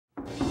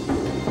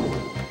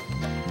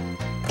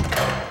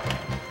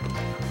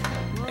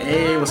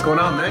Hey, what's going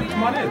on, man?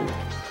 Come on in.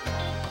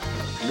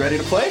 You ready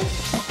to play?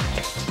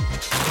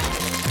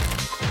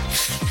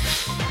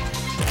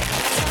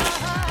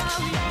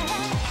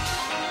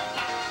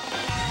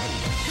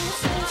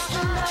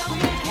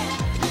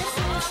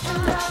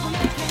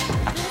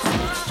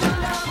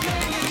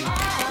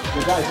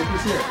 Hey guys, look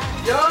who's here.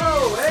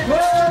 Yo! Hey!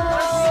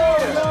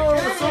 Whoa!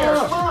 What's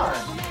up? Come on!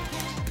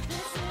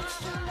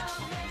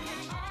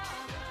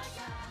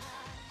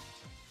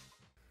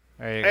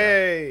 There you go.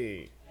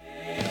 Hey!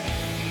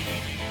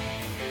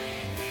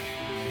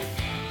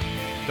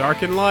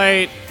 Dark and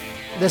light.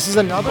 This is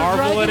another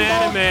Marvel Dragon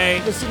and Ball?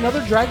 anime. This is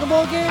another Dragon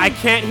Ball game? I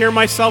can't hear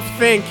myself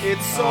think.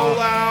 It's so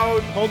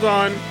loud. Hold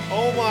on.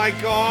 Oh my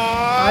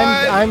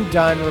god! I'm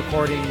done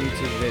recording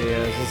YouTube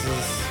videos.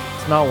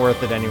 It's not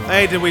worth it anymore.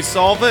 Hey, did we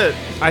solve it?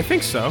 I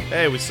think so.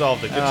 Hey, we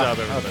solved it. Good job,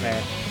 everybody.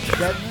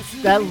 Okay.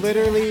 That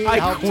literally I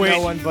helped quit.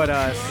 no one but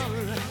us.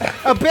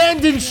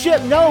 Abandon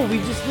ship! No, we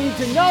just need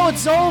to know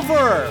it's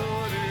over!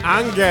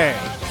 Ange.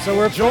 So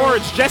we're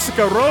George,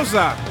 Jessica,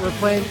 Rosa. We're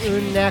playing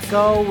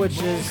Umineko,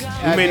 which is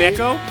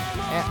Umineko?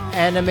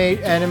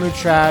 anime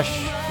trash.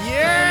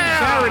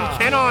 Yeah! Sharon,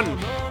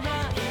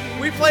 Kenon.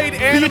 We played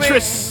anime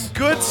Beatrice.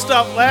 good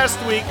stuff last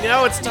week.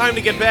 Now it's time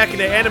to get back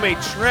into anime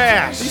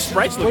trash. These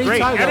sprites What look are you great.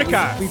 talking Erica.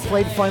 about? We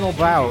played Final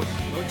Bout.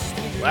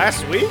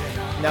 Last week?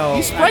 No,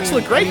 These sprites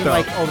look great, I mean, though.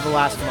 like over the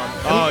last month.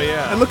 Oh,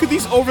 yeah. And look at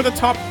these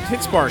over-the-top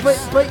hit sparks.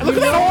 But And look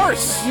you at that know-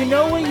 horse. You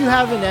know when you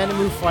have an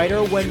anime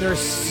fighter when there's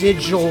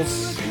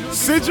sigils.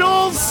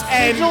 Sigils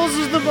and Sigils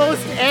is the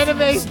most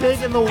anime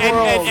thing in the world.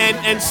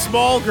 and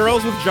small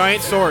girls with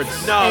giant swords.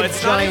 No, And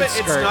it's not even. giant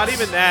It's not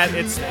skirts. even that.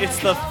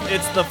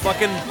 It's the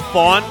fucking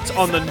font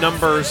on the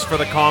numbers for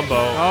the combo.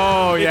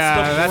 Oh yeah,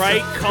 it's the that's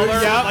bright color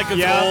with like a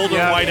gold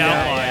or white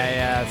outline.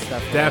 Yeah, it's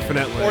definitely.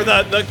 definitely. Or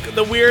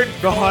the weird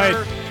The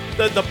color,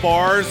 the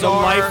bars the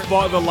are.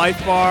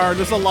 life bar.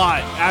 There's a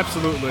lot.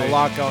 Absolutely. A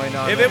lot going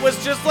on. If it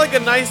was just like a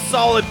nice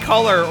solid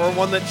color or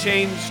one that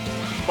changed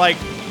like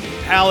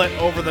palette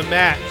over the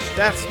match,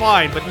 that's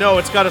fine. But no,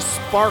 it's got a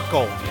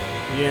sparkle.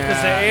 Yeah.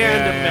 It's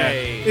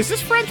anime. Is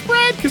this French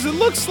bread? Because it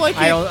looks like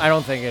I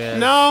don't think it is.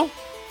 No.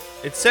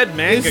 It said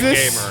manga Is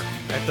this- gamer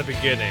at the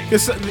beginning.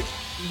 Because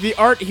the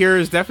art here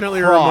is definitely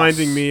Cross.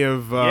 reminding me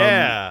of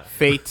Yeah.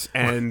 Fate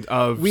and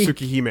of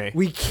Tsukihime.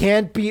 We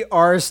can't be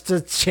arsed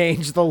to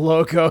change the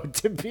logo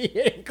to be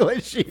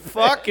English.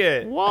 Fuck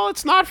it. Well,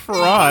 it's not for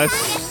us.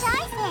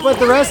 But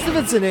the rest of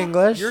it's in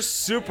English. You're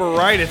super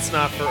right. It's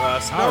not for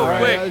us. No, All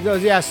right.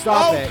 quick. Yeah,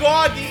 stop Oh it.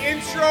 god, the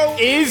intro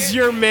Is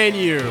your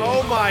menu?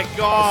 Oh my It's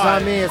god.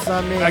 not me. It's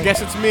not me. I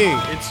guess it's me.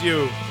 It's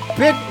you.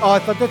 I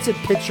thought that said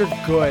picture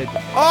good.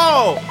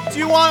 Oh, do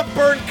you want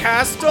Burn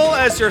Castle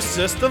as your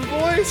system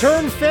voice?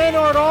 Turn fan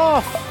art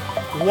off.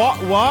 What?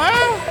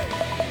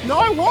 No,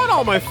 I want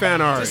all my fan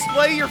art.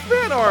 Display your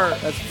fan art.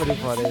 That's pretty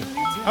funny.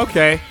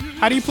 Okay.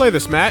 How do you play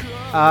this, Matt?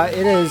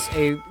 It is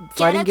a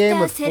fighting game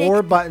with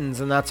 4 buttons,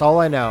 and that's all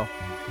I know.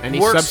 Any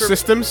Works for-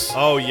 subsystems?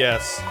 Oh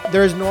yes.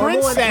 There's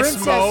normal and Princess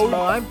princess mode. mode.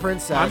 I'm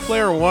princess. I'm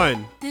player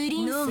 1.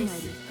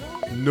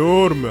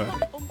 Normal.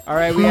 All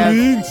right, we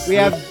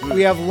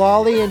have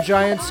Lolly and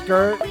giant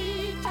skirt.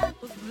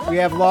 We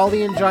have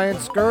Lolly and giant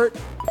skirt.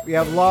 We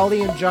have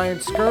Lolly and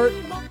giant skirt.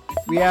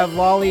 We have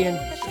Lolly and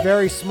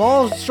very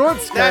small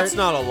short skirt. That's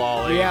not a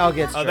lolly. Yeah, I'll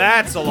get Oh, straight.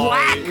 that's a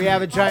lolly. We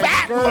have a giant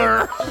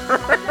skirt.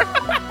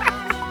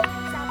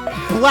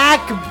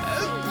 Black.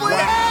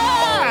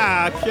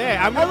 Yeah, okay.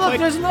 I'm Hey, gonna look, play.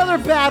 there's another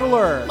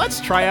battler. Let's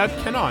try out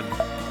Kenon.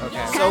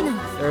 Okay. So,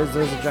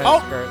 There's a giant Oh,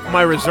 skirt.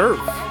 my reserve.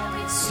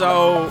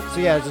 so So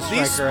yeah, it's a striker.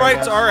 these I sprites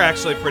guess. are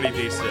actually pretty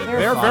decent.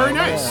 They're fine, very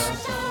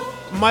nice.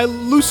 My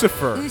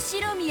Lucifer.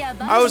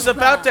 I was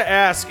about to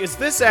ask, is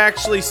this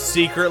actually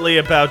secretly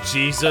about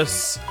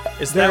Jesus?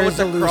 Is There that what is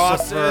a the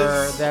cross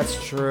Lucifer. is?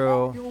 That's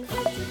true.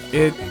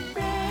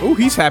 Oh,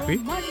 he's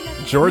happy.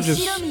 George is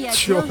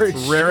George, raring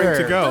sure.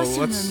 to go.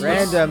 Let's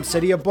Random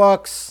City of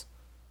Books.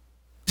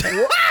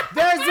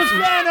 There's the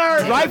fan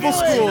art. rival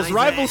schools.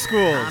 Rival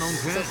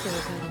schools.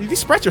 These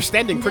sprites are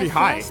standing pretty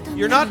high.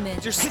 You're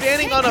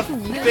standing on a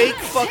fake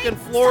fucking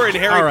floor in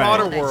Harry All right.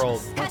 Potter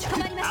world.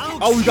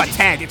 Oh, we got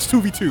tagged. It's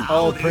 2v2.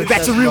 Oh, princess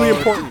that's really mode.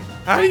 important.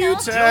 How do you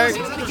tag?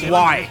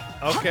 Why?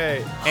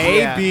 Okay. A,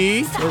 Yeah.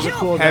 B. There's a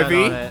cool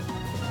Heavy. on it.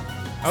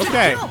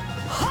 Okay.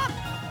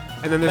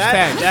 And then there's That,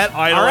 tag. that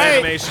idle All right.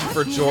 animation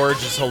for George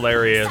is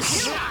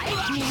hilarious.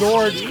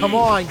 George, come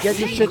on, get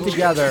your shit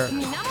together.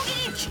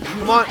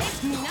 Come on.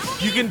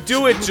 You can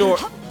do it,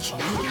 George.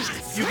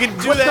 You can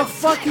do What the that.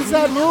 fuck is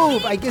that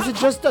move? Is it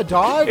just a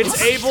dodge?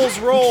 It's Abel's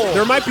roll.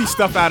 There might be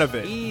stuff out of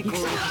it.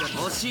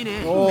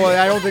 Oh,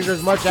 I don't think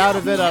there's much out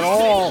of it at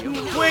all.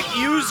 Quick,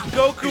 use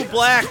Goku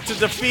Black to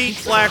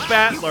defeat Black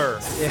Battler.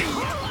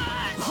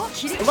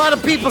 A lot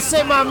of people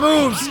say my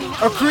moves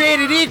are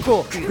created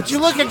equal, but you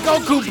look at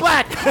Goku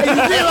Black and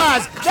you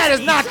realize that is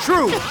not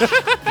true.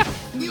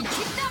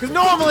 Because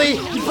normally,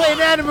 you play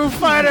an anime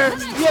fighter,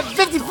 you have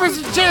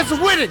 50% chance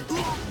of winning.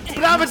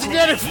 But I'm a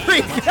genetic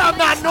freak, and I'm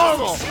not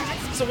normal.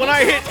 So when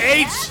I hit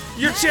H,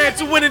 your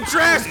chance of winning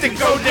drastic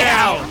go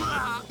down.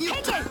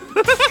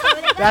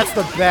 That's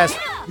the best.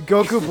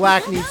 Goku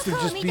Black needs to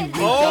just be redone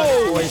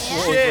Oh, voice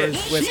shit.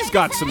 overs with She's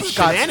got some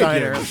Scott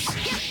Steiner.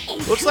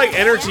 shenanigans. Looks like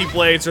energy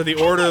blades are the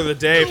order of the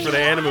day for the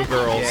anime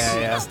girls.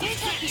 Yeah.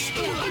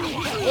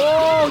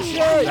 Oh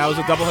shit! That was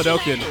a double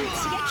Hadoken.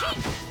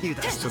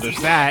 So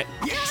there's that.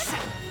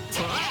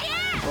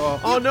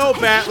 Oh no,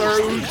 Battler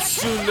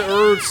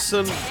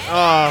Ursun.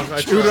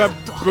 Ura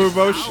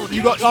Bubosh.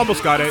 You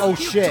almost got it. Oh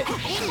shit!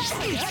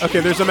 Okay,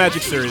 there's a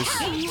Magic Series.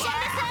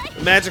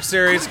 Magic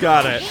Series,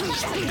 got it.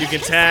 You can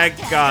tag,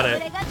 got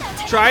it.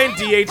 Try and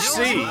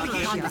DHC.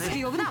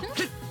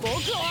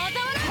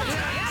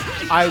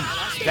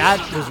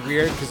 That was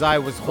weird because I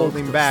was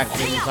holding back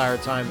the entire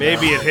time.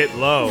 Maybe it hit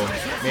low.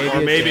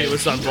 Or maybe did. it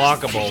was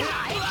unblockable.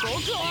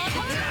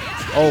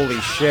 Holy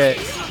shit!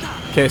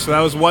 Okay, so that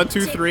was 1,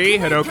 2, 3.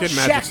 Hadoken,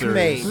 Magic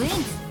Checkmate.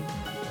 Series.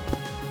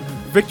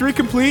 Victory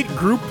complete.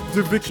 Group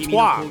de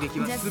victoire.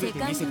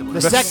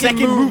 The second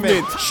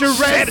movement.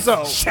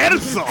 Scherzo.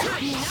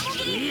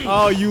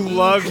 Oh, you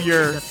love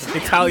your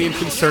Italian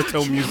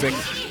concerto music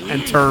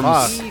and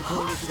terms.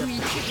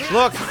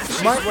 Look,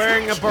 she's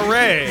wearing a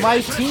beret. My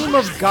team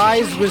of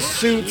guys with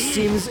suits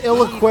seems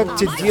ill-equipped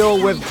to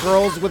deal with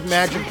girls with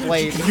magic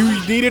blades. You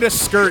needed a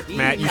skirt,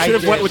 Matt. You should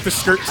have went with the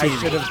skirt team. I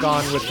should have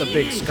gone with the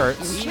big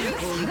skirts.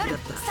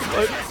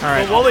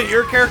 Alright, well, Wooly,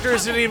 your character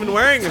isn't even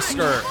wearing a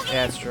skirt.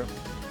 Yeah, it's true.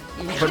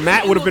 But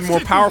Matt would have been more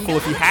powerful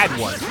if he had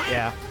one.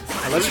 Yeah.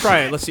 Let's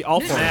try it. Let's see all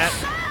forms. Matt,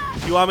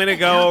 you want me to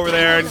go over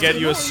there and get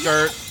you a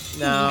skirt?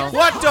 No.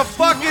 What the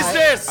fuck is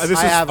this? This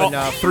I is have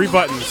enough. 3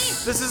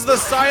 buttons. This is the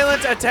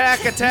silent attack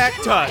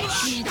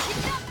touch.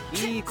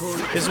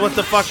 Is what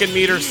the fucking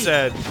meter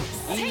said.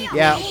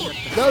 Yeah.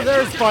 No,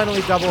 there's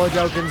finally double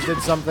Hadokens did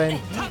something.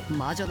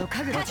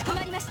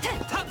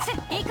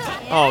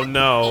 Oh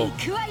no.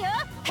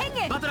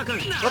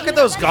 Look at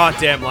those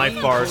goddamn life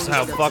bars,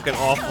 how fucking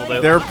awful they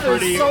They're look.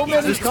 pretty. so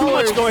many There's too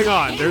colors. much going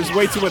on. There's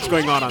way too much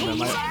going on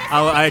them.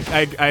 I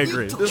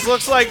agree. This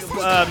looks like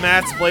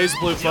Matt's Blaze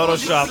Blue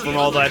Photoshop from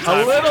all that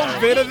time. A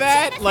little bit of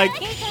that, like.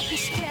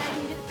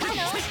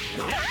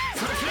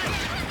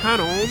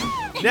 Hanon.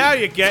 Now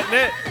you're getting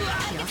it.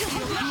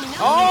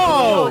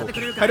 Oh!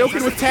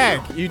 Hadoken with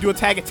tag. You do a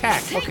tag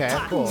attack. Okay,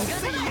 cool.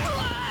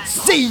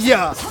 See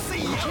ya!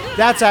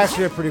 That's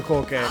actually a pretty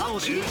cool game.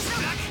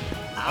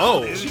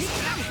 Oh.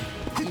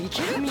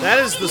 That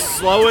is the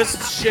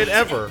slowest shit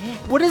ever.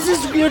 What is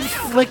this weird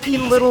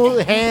flicking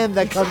little hand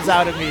that comes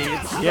out of me?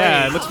 It's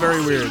Yeah, it looks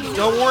very weird.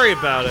 Don't worry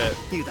about it.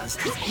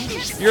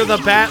 You're the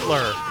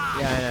battler.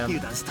 Yeah, I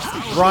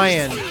am.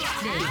 Brian.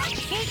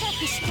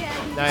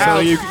 So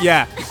you,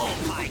 yeah.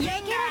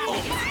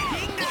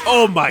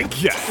 Oh my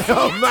god.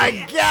 Oh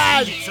my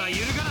god!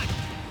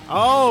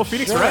 Oh,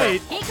 Phoenix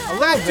right.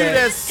 That dude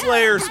has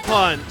Slayer's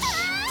punch.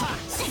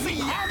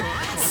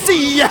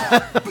 See ya!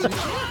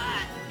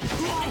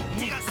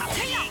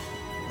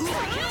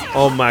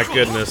 Oh my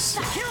goodness.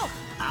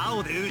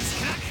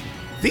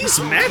 These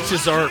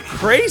matches are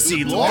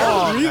crazy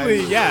long.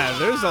 Really? Yeah,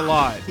 there's a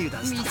lot.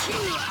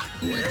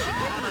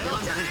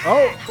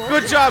 Oh,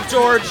 Good job,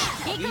 George.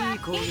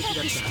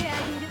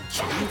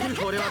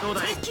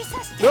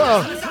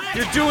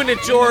 You're doing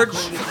it, George.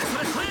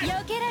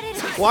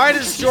 Why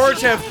does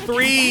George have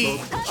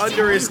 3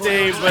 under his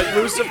name, but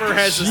Lucifer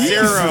has a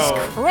 0?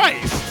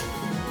 Christ.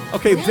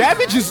 Okay,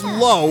 damage is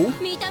low.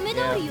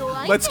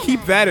 Let's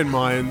keep that in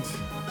mind.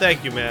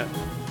 Thank you, Matt.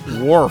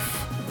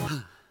 Worf.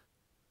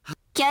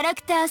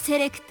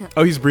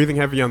 Oh, he's breathing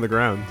heavy on the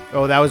ground.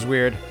 oh, that was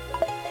weird.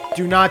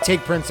 Do not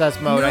take princess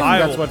mode. I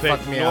think that's will what pick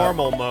fucked me up.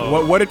 normal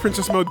mode. What did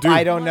Princess Mode do?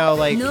 I don't know,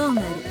 like,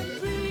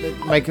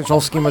 my control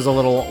scheme was a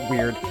little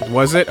weird.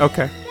 Was it?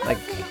 Okay. Like,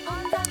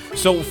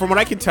 So from what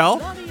I can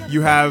tell,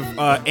 you have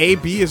A,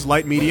 B is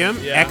light medium,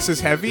 Yeah. X is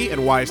heavy,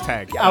 and Y is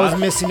tag. I was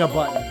missing a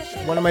button.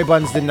 One of my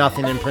buttons did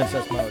nothing in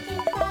princess mode.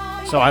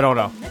 So I don't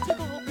know.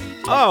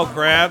 Oh,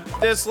 grab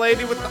this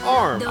lady with the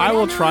arm. I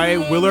will try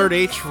Willard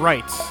H.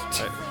 Wright.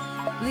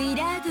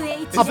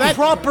 A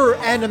proper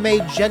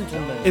anime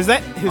gentleman. Is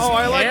that his Oh,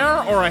 I like-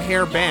 hair or a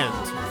hair band?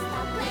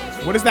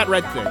 What is that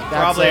red thing?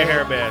 Probably a a-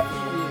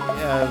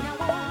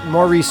 hairband.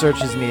 More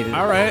research is needed.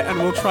 All right, and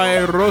we'll try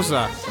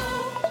Rosa.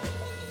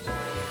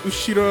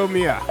 Ushiro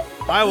Miya.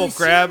 I will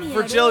grab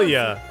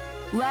Virgilia.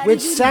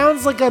 Which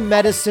sounds like a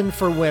medicine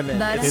for women.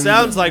 It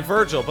sounds like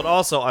Virgil, but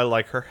also I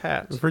like her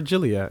hat.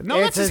 Virgilia. No,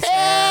 It's that's his his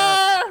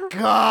hair!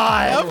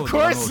 God! Of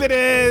course it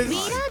is!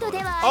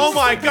 Oh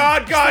my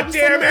god, god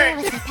damn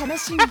it!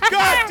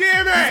 God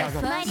damn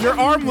it! Your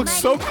arm looks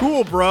so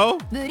cool, bro.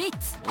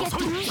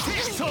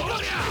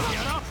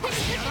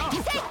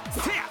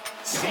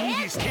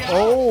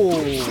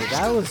 Oh,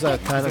 that was a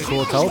kind of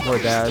cool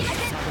teleport dash.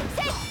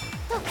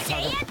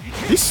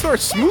 These sort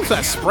of smooth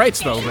as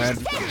sprites, though, man.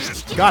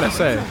 Gotta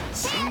say.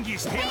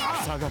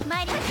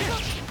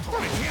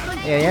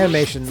 Yeah, the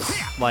animation's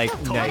like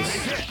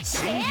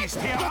nice.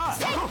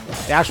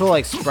 The actual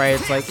like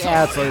sprites, like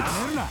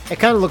it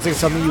kind of looks like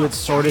something you would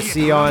sort of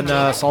see on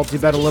Salty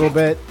Bed a little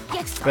bit,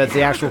 but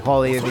the actual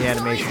quality of the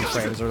animation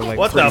frames are like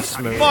What pretty the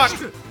smooth. fuck?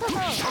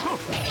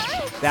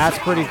 That's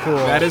pretty cool.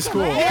 That is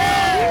cool.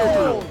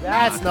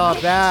 That's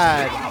not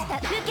bad.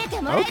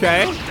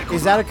 Okay.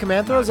 Is that a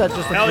command throw or is that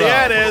just a Hell throw?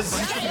 yeah, it is.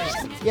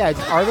 Yeah,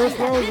 are there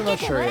throws? I'm not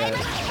sure yet.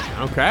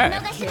 Okay.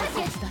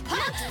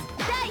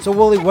 So,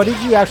 Wooly, what did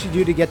you actually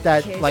do to get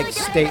that, like,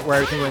 state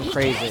where everything went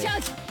crazy?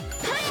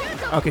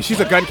 Okay, she's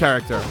a gun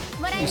character.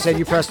 You said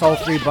you pressed all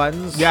 3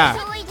 buttons? Yeah.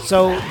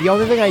 So, the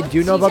only thing I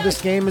do know about this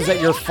game is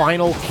that your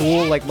final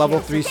cool, like, level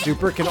 3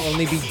 super can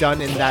only be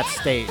done in that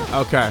state.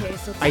 Okay.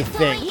 I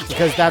think.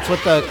 Because that's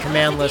what the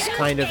command list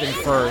kind of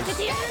infers.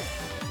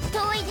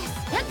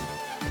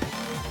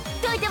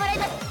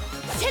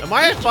 Am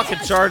I a fucking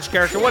charge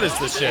character? What is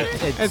this shit?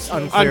 It's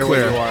unclear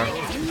where you are.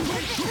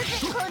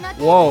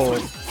 Whoa.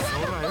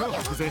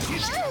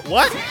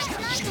 What?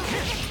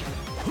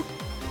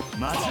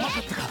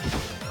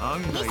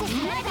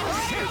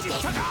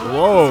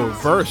 Whoa,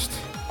 burst.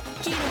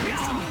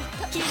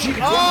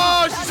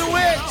 Oh, she's a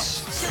witch!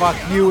 Fuck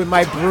you with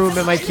my broom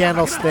and my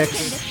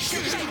candlesticks.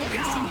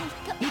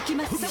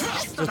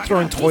 Just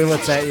throwing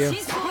toilets at you.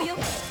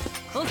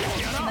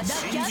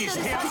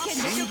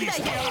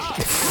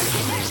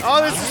 Oh,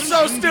 this is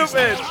so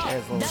stupid!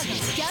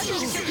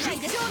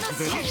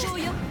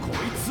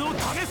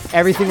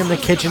 Everything in the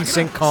kitchen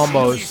sink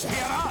combos.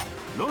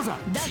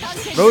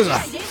 Rosa.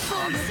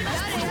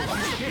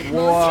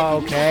 Whoa,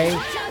 okay.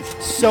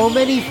 So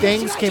many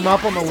things came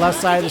up on the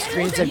left side of the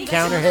screen, said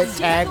counter hit,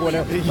 tag,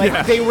 whatever.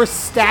 Like, they were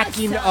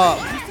stacking up.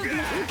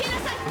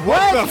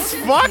 What the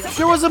fuck?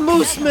 There was a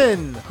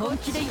mooseman.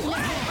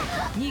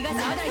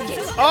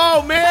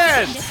 Oh,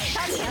 man!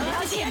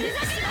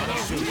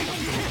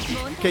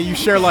 Okay, you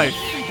share life.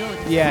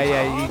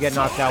 Yeah, you get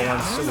knocked out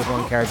once with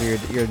one character,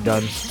 you're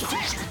done.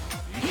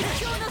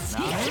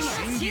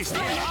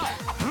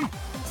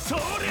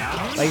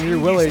 Like, your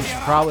village,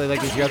 probably,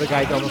 like, is your other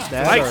guy almost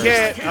dead? I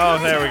can't. Oh,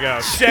 there we go.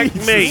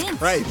 Checkmate. Jesus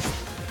Christ.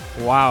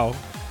 Wow.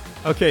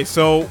 Okay,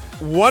 so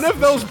one of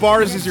those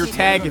bars is your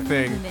tag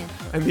thing,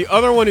 and the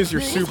other one is your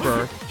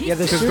super. Yeah,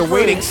 the Because super, the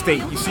waiting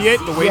state. You see it?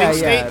 The waiting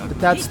state? Yeah, but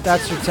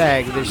that's your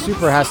tag. The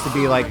super has to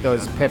be like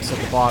those pips at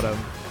the bottom.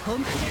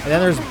 And then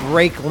there's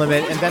break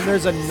limit, and then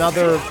there's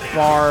another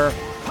bar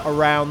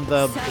around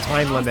the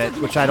time limit,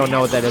 which I don't know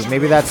what that is.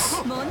 Maybe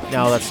that's...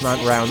 No, that's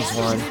not rounds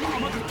 1.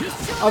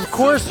 Of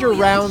course your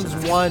rounds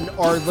 1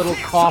 are little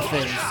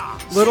coffins.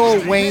 Little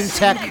Wayne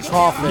Tech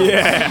coffins.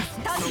 Yeah.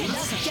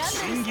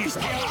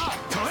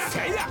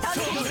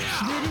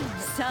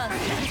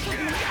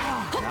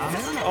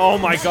 Oh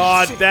my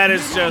god, that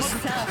is just...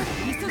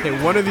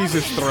 Okay, one of these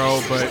is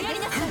throw, but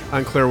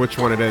unclear which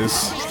one it is.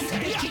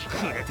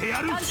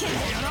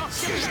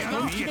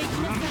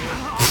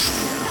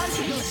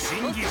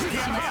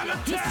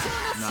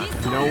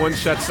 No one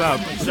shuts up.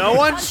 No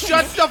one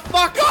shuts the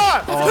fuck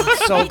up! Oh, I'm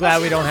so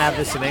glad we don't have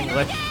this in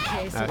English.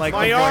 Like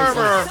My the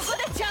armor!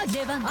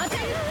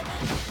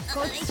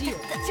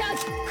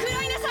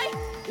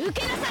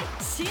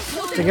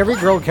 It's like every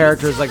girl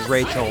character is like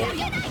Rachel.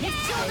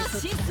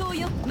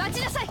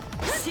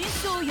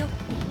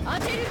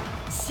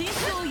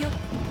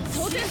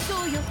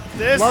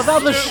 This Love how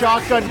the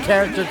shotgun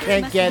character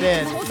can't get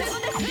in.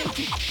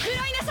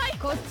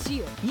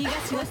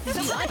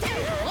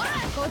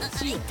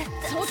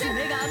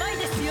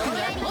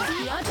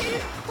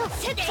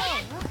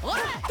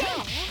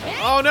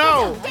 Oh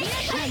no!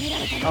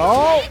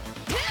 Oh!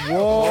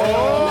 Whoa!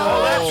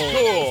 Oh, that's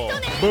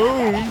cool.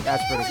 Boom.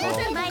 That's pretty cool.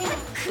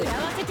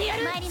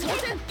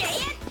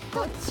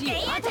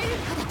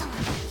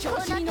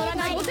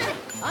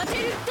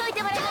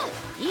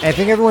 I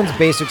think everyone's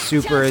basic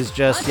super is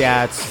just,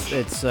 yeah,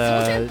 it's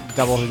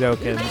double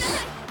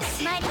Hadokens.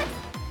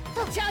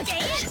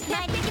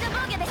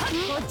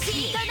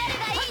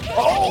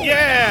 Oh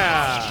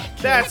yeah!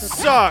 That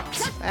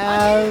sucks!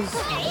 As...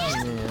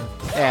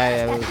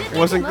 Yeah, it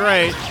Wasn't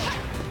great.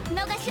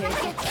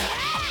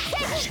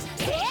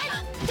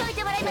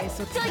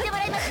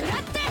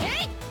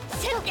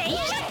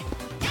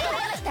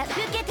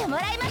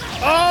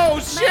 Oh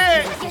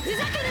shit!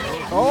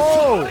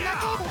 Oh!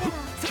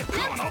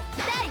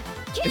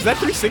 Is that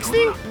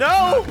 360?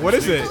 No! What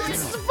is it?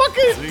 It's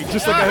fucking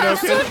Just like a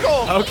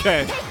circle!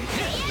 Okay.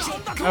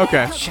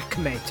 Okay.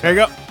 Checkmate. There you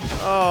go.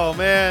 Oh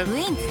man.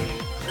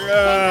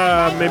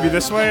 Maybe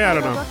this way? I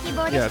don't know.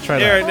 Yeah, try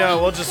that. Here,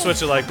 no, we'll just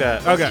switch it like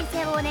that. Okay.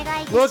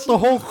 Look, the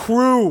whole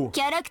crew!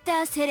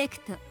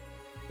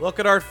 Look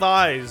at our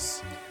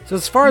thighs. So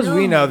as far as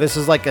we know, this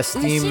is like a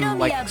Steam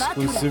like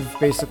exclusive,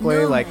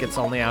 basically. Like it's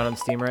only out on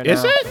Steam right now.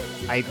 Is it?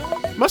 I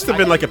Must have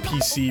been like a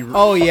PC.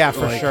 Oh yeah,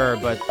 for Like- sure.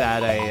 But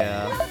that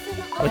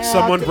Like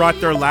someone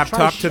brought their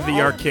laptop to the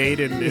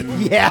arcade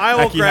and yeah. I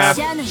will Becky grab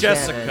has-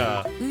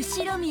 Jessica.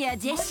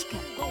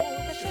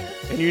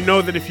 and you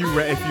know that if you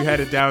had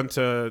it down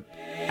to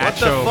What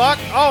the Acho, fuck?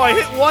 Oh, I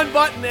hit one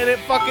button and it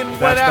fucking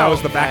went out. that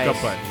was the backup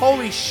Nice. button.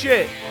 Holy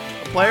shit.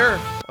 A player?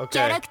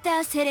 Okay.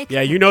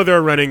 Yeah, you know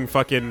they're running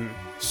fucking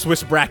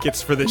Swiss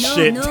brackets for this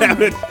shit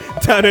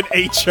down at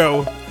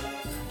HO.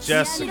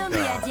 Jessica.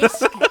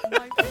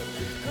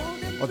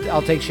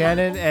 I'll take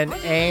Shannon and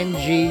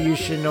Angie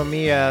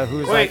Yushinomiya,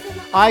 who's Wait. like,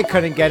 I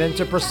couldn't get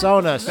into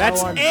Persona. So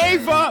That's I'm-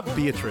 Ava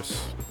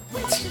Beatrice.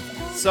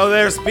 So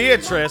there's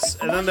Beatrice,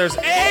 and then there's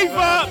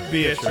Ava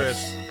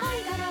Beatrice.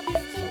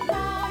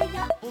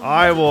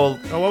 I will.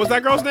 Oh, what was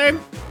that girl's name?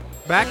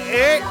 Back.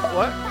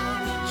 What?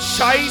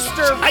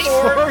 Shyster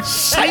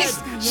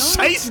 410.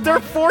 Shyster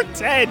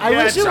 410. I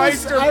wish it was.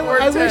 Shyster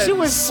I wish it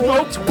was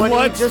Smoked 420,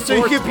 blood just so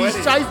you could be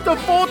 420. Shyster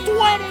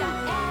 420.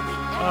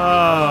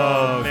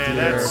 Oh, Man,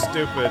 dear. that's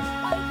stupid.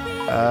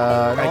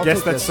 I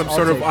guess that's some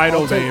sort of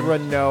idol name.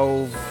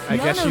 Renov. I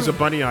guess she's a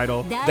bunny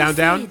idol. Down,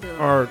 down,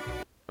 or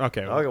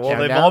okay. Okay, well, Down,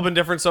 they've down? all been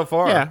different so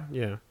far. Yeah,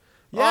 yeah.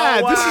 Yeah,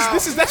 Oh, wow.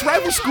 this is that's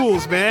rival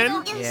schools,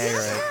 man. Yeah, you're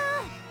right.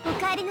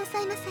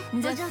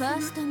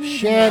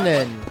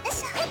 Shannon.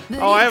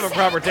 Oh, I have a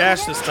proper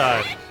dash this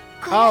time.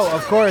 Oh,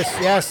 of course,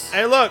 yes.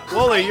 Hey, look,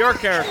 Wooly, your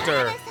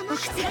character.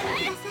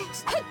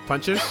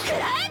 Punches?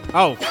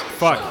 Oh,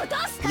 fuck.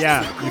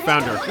 Yeah, you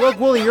found her. Look,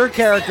 Wooly, your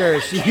character.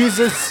 She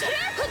uses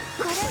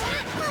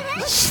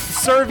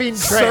serving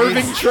trays.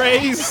 Serving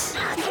trays?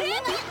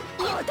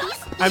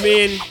 I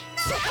mean,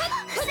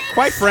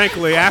 quite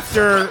frankly,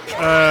 after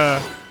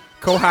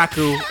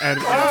Kohaku and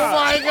Oh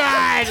my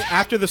God!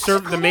 after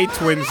the maid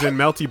twins in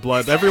Melty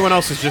Blood, everyone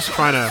else is just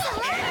trying to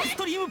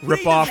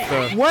rip off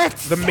What?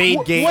 the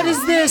maid game. What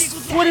is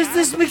this? What is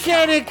this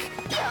mechanic?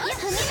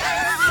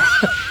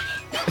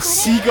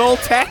 Seagull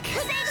tech?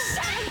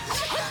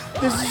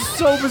 This is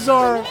so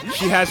bizarre.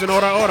 She has an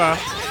ora ora.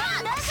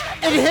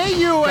 And hey,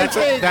 you! I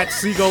think. That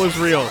seagull is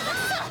real.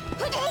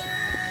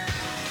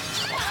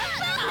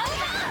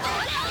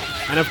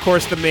 And of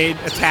course, the maid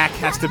attack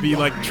has to be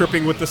like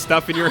tripping with the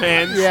stuff in your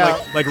hands. Yeah.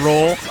 Like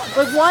roll.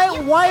 Like,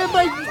 why am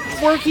I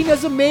working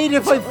as a maid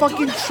if I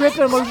fucking trip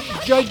and I'm a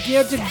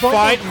gigantic butt?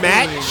 Fine,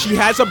 Matt, she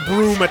has a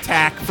broom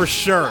attack for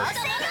sure.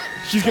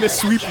 She's gonna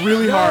sweep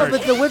really No, hard.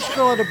 but the witch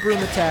girl had a broom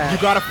You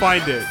attack. gotta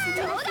find it.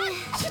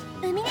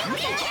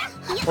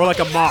 Or like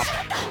a mop.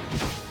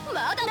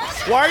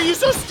 Why are you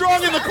so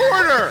strong in the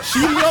corner?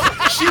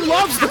 She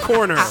loves the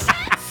corner.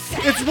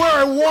 It's where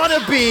I want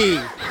to be.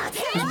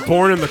 She's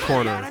born in the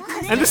corner.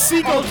 And the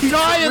seagull keeps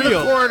Die in it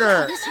real. the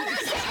corner.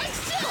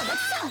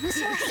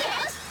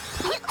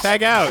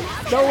 Tag out.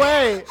 No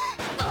way.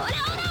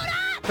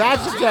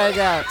 That's a tag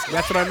out.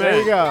 That's what I meant. There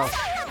you go.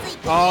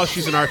 Oh,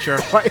 she's an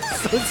archer. Why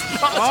is this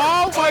not-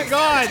 Oh my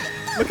god!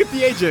 Look at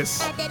the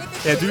Aegis.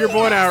 Yeah, do your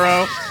bow and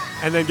arrow,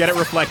 and then get it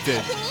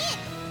reflected.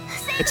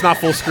 It's not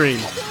full screen.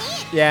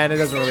 Yeah, and it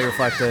doesn't really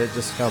reflect it. It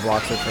just kind of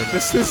blocks it.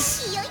 This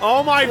is...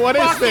 Oh my What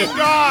is fucking this?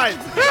 god!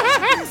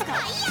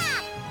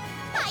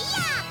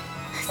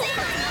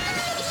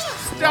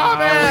 Stop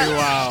Oh, it!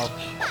 wow.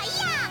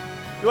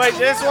 Wait,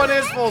 this one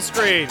is full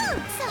screen.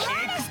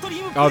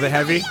 Oh, the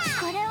heavy?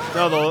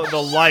 No, the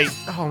light.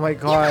 Oh my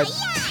god.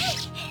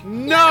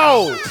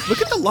 No!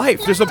 Look at the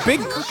life. There's a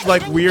big,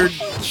 like, weird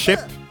ship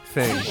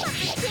thing.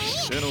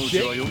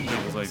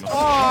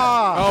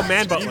 Oh, Oh,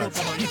 man butler.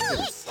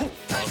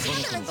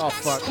 oh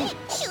fuck.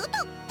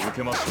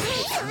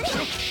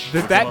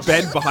 Did that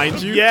bend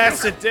behind you?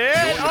 Yes, it did!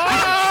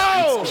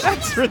 Oh!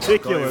 That's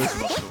ridiculous.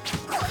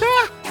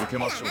 Yeah.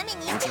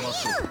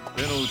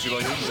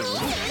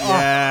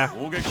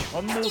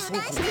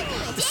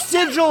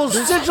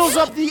 Sigils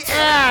up the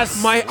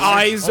ass. My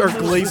eyes are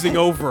glazing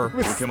over.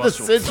 The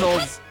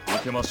sigils.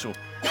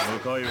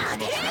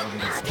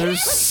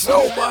 There's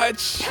so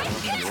much.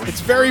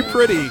 It's very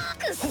pretty.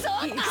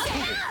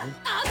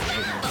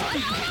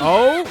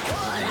 Oh?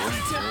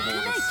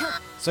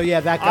 So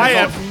yeah, that I guy's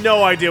have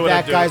no idea what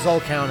that I'm doing. guy's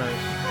all counters.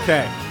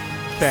 Okay.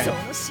 Okay.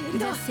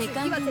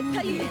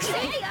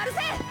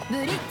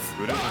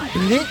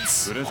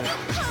 Blitz.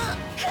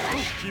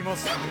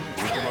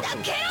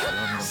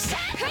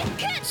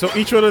 So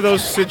each one of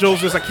those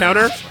sigils is a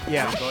counter?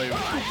 Yeah. Okay.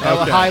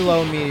 High,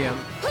 low, medium.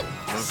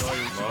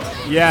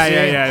 Yeah,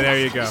 there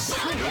you go.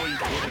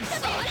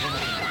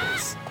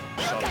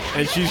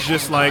 And she's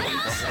just like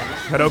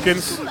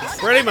Hadokens?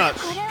 Pretty much.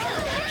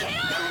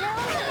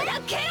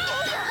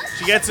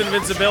 She gets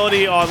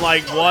invincibility on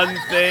like one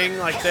thing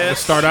like The this.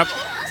 startup?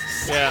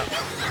 Yeah.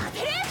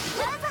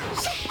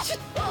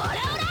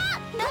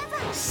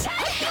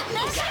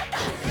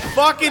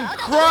 Fucking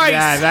Christ!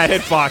 Yeah, that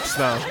hitbox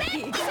though.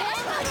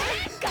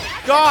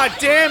 God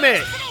damn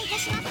it!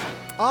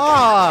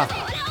 Ah.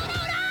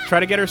 Try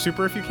to get her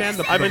super if you can.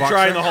 I've been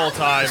trying the whole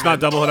time. It's not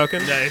double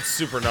Hadoken? Yeah, it's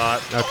super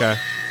not. Okay.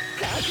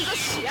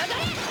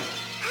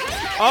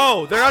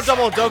 Oh, they're not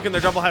double Hadoken,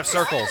 they're double half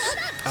circles.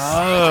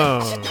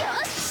 Oh.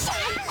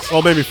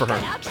 Well, maybe for her.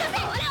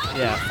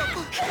 Yeah.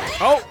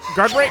 Oh,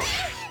 guard break.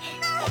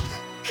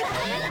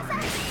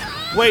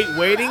 Wait,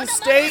 waiting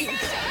state?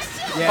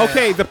 Yeah.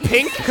 Okay, the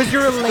pink. Because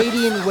you're a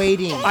lady in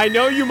waiting. I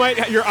know you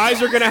might. Your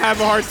eyes are gonna have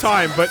a hard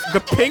time, but the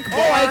pink bar.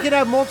 Oh, I could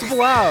have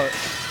multiple out.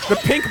 The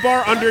pink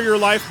bar under your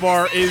life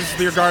bar is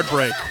your guard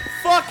break.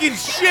 Fucking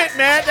shit,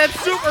 man! That's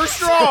super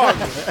strong!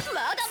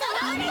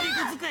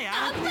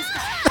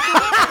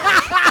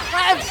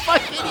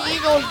 Fucking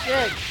eagle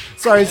shit.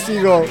 Sorry,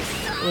 seagull.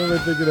 What am I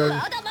thinking of?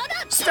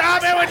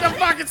 Stop it with the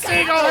fucking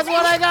seagulls! That's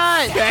what I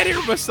got. Can't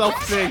hear myself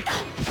think.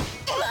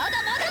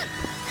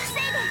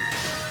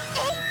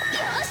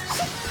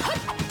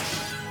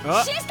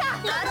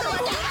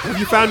 Have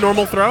you found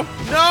normal throw?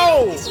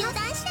 No!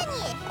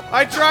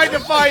 I tried to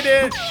find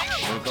it!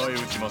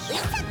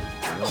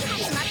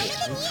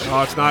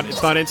 Oh, it's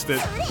not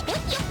instant.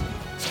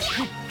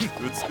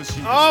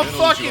 Oh,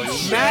 fucking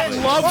Matt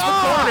loves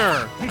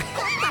the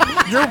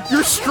corner.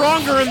 You're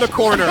stronger in the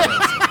corner.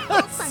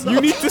 You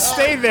need to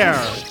stay there.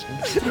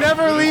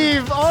 Never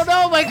leave. Oh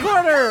no, my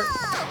corner.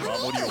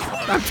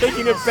 I'm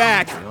taking it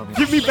back.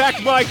 Give me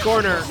back my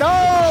corner.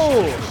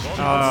 No.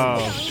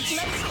 Oh.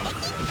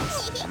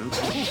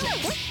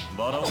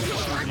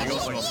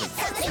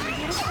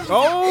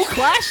 Oh,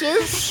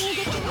 clashes.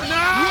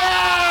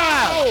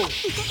 No!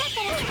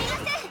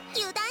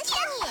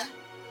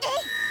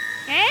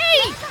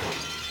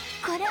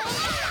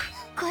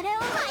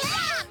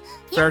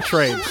 Fair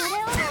trade.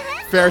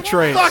 Fair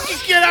trade. Fucking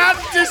get out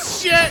of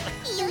this shit!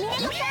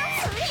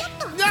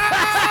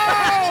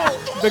 No!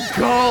 The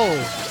goal.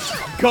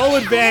 Goal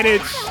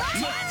advantage.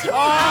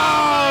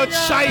 Oh,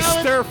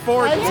 Shyster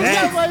for I think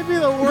that 10. might be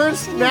the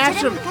worst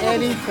match of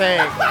anything.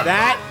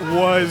 That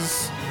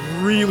was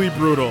really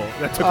brutal.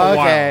 That took a while.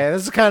 Okay,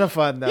 this is kind of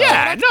fun though.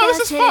 Yeah, no,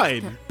 this is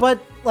fine.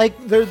 But like,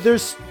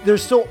 there's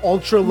still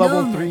ultra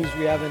level 3s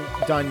we haven't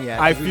done yet.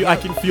 I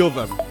can feel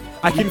them.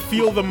 I can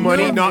feel the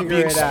money not Figure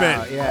being it spent.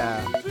 out,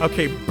 yeah.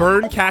 Okay,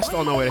 burn cast.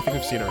 Oh no, wait, I think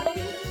I've seen her.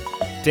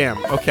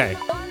 Damn. Okay,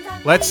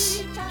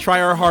 let's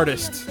try our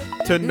hardest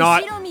to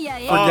not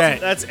forget.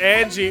 That's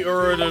Angie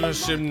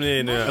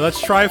Urudanashimnina. Let's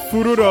try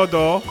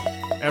Fururodo,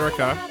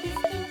 Erika,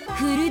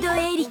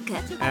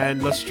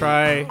 and let's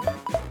try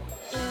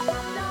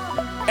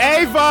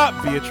Ava,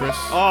 Beatrice.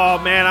 Oh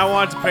man, I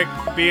wanted to pick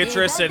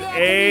Beatrice and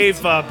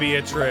Ava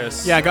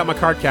Beatrice. Yeah, I got my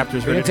card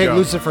captors You ready didn't to take go.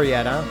 Lucifer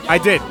yet, huh? I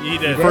did. You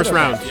did. First Okay,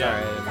 round.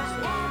 Yeah.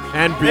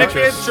 And Pick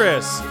Beatrice.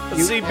 Beatrice.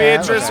 Let's see Yeah,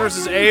 Beatrice okay.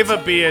 versus Ava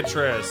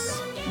Beatrice.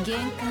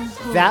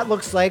 That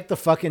looks like the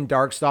fucking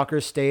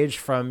Darkstalker stage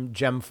from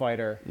Gem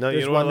Fighter. No, you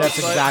There's know what one it that's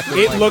looks like?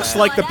 exactly It looks that.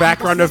 like the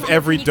background of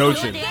every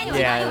dojin.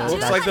 Yeah,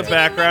 Looks like the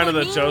background of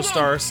the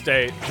Joestar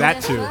estate.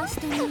 That too.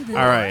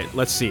 All right,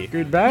 let's see.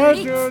 Goodbye,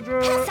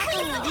 Jojo.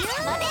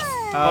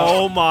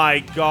 Oh my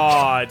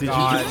god. Did you?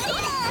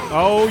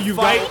 Oh, you've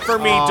Fight got. for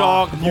me,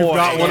 dog boy. You've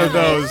got one of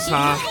those,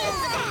 huh?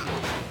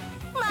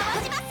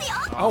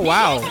 Oh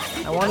wow!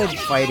 I wanted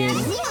fighting.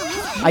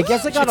 I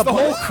guess I got It's the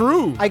whole a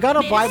crew. I got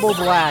a Bible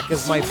Black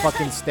as my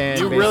fucking stand.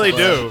 You really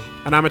basically. do.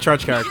 And I'm a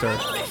charge character.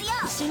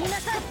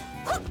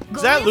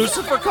 Is that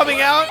Lucifer coming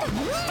out?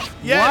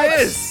 Yeah, What?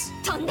 it is.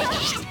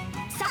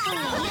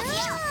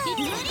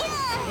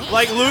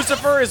 Like,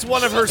 Lucifer is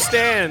one of her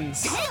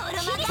stands,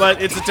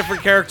 but it's a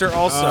different character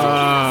also.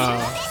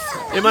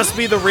 It must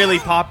be the really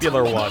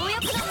popular one.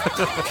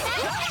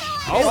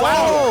 Oh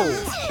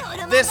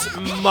wow! This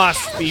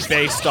must be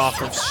based off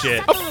of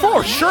shit.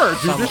 For sure,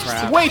 dude. There's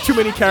crap. way too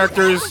many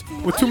characters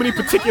with too many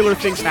particular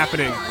things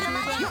happening.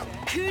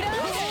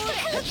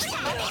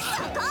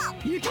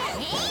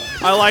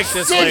 I like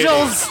this lady.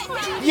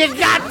 Sigils, you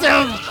got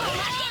them.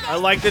 I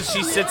like that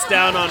she sits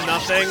down on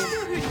nothing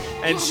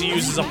and she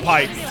uses a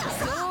pipe.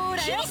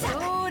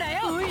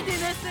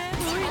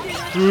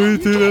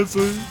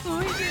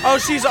 Oh,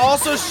 she's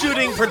also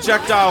shooting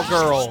projectile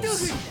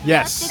girls.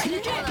 Yes.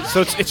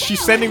 So she's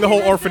sending the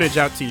whole orphanage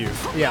out to you.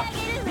 Yeah,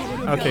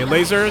 Okay,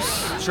 lasers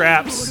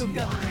Traps.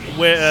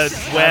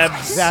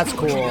 Webs. that's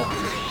cool.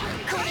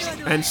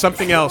 and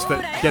something else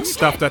that gets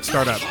stuffed at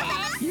startup.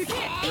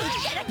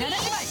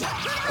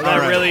 That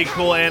Alright. really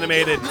cool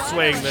animated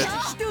swing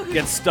that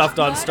gets stuffed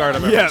on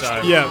stardom every Yeah,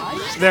 time. yeah.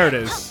 There it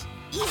is.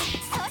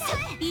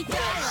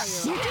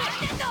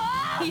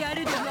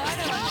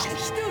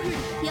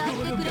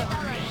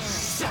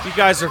 You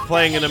guys are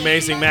playing an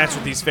amazing match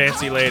with these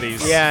fancy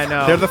ladies. Yeah, I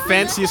know. They're the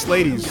fanciest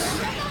ladies.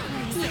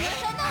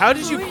 How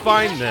did you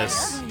find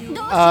this?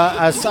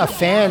 A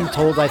fan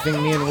told, I think,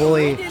 me and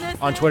Wooly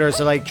on Twitter,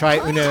 so like try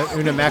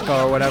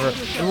Umineko or whatever.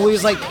 And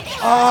Wooly's like,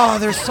 oh,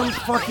 there's some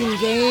fucking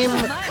game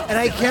and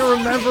I can't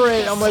remember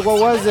it. I'm like, what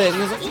was it?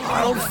 And he's like,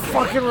 I don't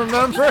fucking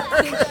remember.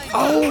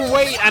 Oh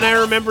wait, and I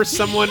remember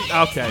someone.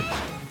 Okay.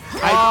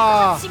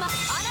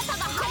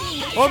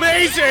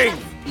 Amazing!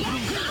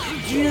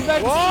 Dude,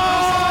 that's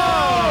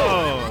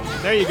Whoa!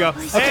 There you go.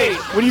 Hey,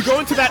 when you go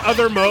into that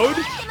other mode,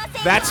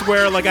 that's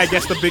where, like, I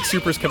guess the big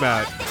supers come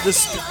out.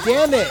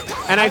 damn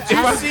it. And Did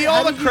you see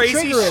all the did you crazy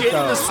trigger it, shit in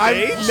though? the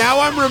stage?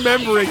 Now I'm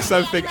remembering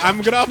something.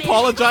 I'm gonna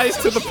apologize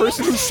to the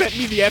person who sent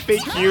me the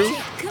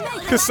FAQ,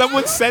 because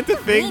someone sent a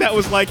thing that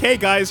was like, "Hey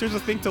guys, here's a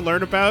thing to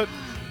learn about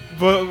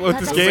with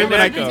this game,"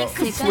 and I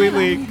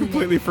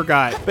completely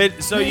forgot.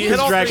 But so you hit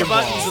all Dragon three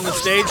buttons Ball. and the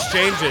stage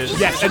changes.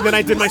 Yes, and then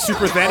I did my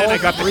super then, and I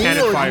got the Three,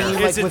 cannon or fire. you mean,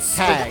 Is like it with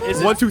tag.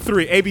 is it- 1, 2,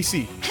 3,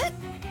 ABC.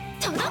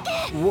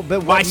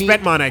 But By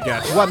Spetmon, I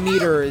guess. What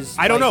meter is?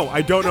 I don't know.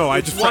 I don't know. I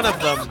just one of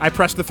them. I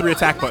pressed the 3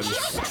 attack buttons.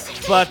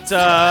 But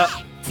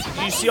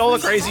you see all the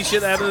crazy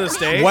shit that happened on the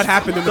stage? What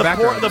happened in the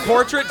background? The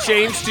portrait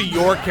changed to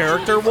your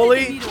character,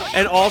 Wooly,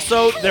 and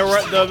also there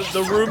were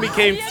the room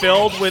became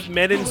filled with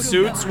men in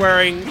suits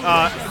wearing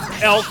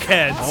elk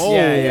heads. Oh.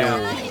 Yeah.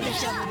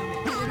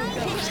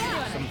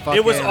 Some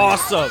It was fucking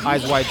awesome.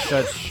 Eyes wide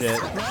shut shit.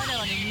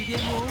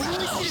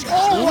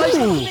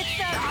 Ooh.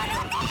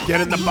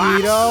 Get in the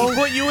box. He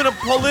put you in a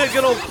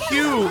polygonal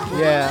cube.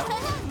 Yeah.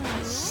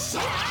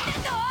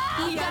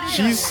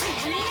 She's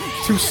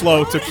too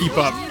slow to keep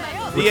up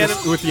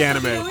with the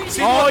anime.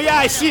 Oh yeah,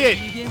 I see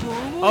it.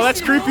 Oh, that's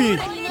creepy.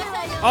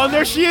 Oh, and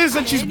there she is,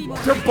 and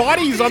her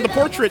body's on the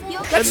portrait.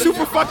 That's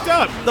super fucked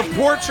up. The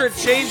portrait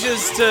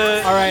changes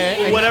to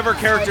whatever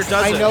character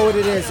does it. I know what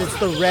it is. It's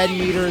the red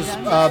meters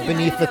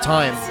beneath the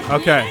time.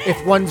 Okay.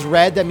 If one's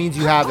red, that means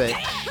you have it.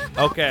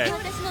 Okay.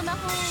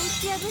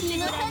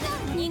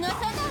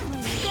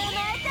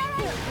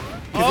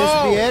 Could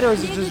this be it, or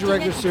is it just a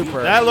regular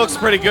super? That looks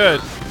pretty good.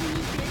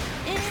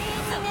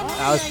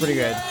 That was pretty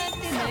good.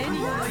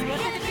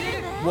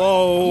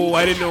 Whoa,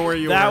 I didn't know where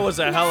you were. That was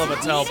a hell of a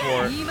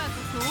teleport.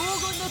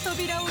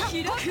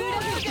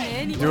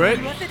 Do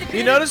it?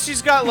 You notice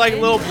she's got like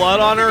little blood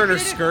on her and her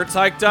skirt's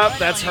hiked up?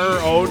 That's her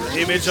own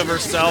image of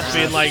herself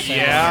being like,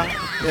 yeah.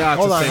 Yeah,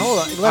 hold on.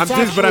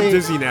 But I'm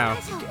dizzy now.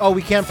 Oh,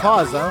 we can't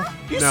pause, huh?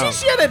 You see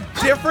she had a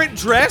different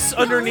dress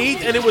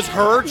underneath and it was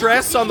her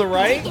dress on the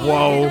right?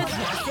 Whoa.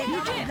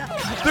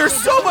 There's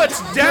so much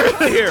depth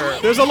here.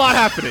 There's a lot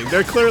happening.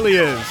 There clearly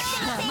is.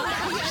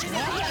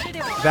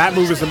 That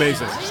move is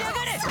amazing.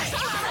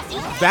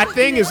 That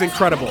thing is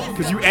incredible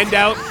because you end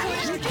out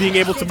being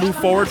able to move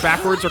forward,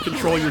 backwards, or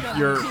control your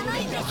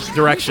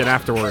direction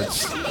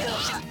afterwards.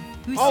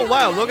 Oh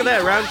wow, look at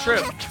that round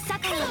trip.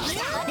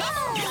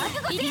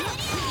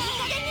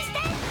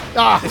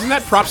 Ah, isn't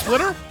that prop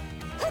splitter?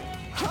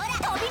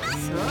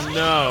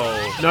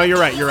 No. No, you're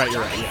right.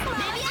 Yeah.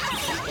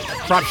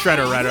 Prop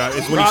shredder, right?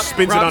 Is when he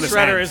spins it on his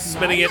hand. Shredder is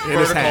spinning it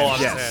vertical on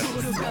his hand.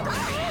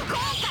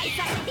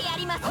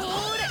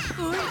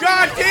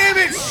 God damn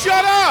it!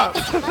 Shut up!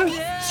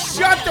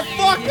 Shut the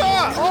fuck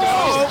up!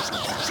 Oh!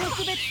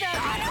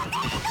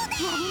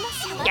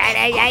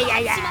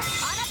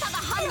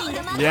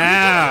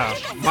 Yeah,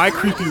 my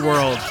creepy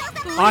world.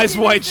 Eyes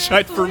wide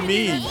shut for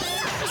me.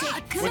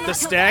 With the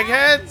stag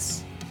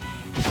heads?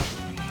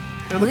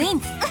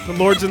 The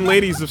lords and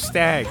ladies of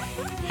Stag.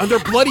 And they're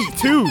bloody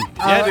too.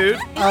 Yeah, dude.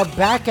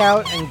 Back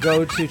out and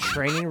go to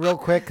training real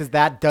quick, because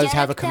that does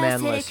have a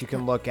command list you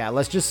can look at.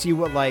 Let's just see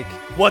what, like...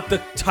 What the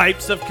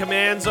types of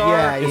commands are?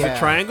 Yeah, Is it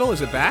triangle?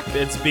 Is it back?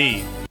 It's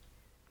B.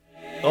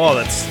 Oh,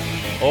 that's...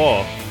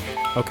 Oh.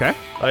 Okay.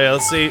 Oh, yeah,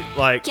 let's see,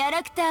 like...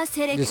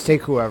 Just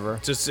take whoever.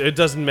 Just, it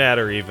doesn't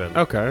matter even.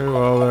 Okay,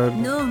 well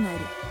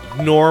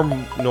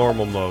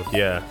Normal mode,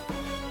 yeah.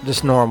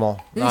 Just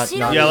normal. Not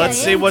yeah, let's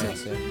see what...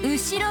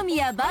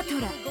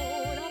 Battler.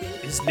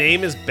 His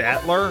name is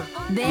Battler?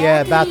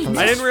 Yeah, Battler.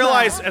 I didn't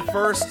realize at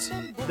first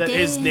that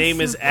his name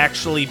is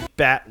actually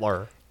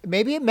Battler.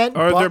 Maybe it meant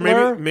Or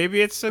butler.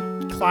 maybe it's a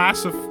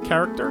class of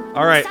character.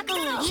 All right.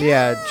 So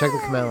yeah, check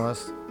the command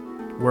list.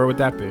 Where would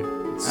that be?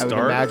 I would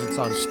Start? imagine it's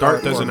on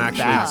Start doesn't or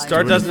actually- back.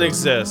 Start doesn't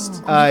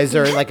exist. Is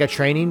there like a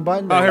training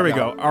button? Oh, here we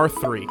go.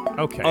 R3.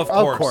 Okay. Of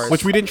course. course.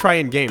 Which we didn't try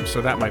in game,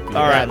 so that might be.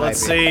 All it. right, might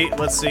let's be. see.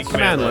 Let's see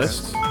Command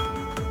list.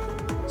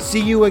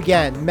 See you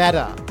again.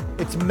 Meta.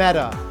 It's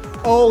meta.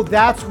 Oh,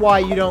 that's why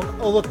you don't.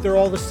 Oh, look, they're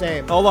all the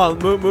same. Hold on.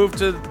 Move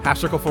to. Half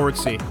circle forward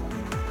C.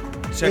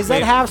 Is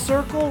that half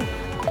circle?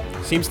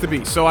 Seems to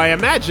be. So I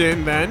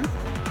imagine then.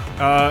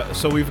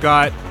 So we've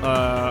got.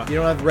 You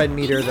don't have red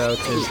meter though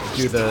to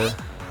do the.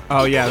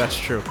 Oh yeah, that's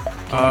true.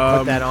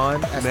 Put that on.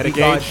 Meta SD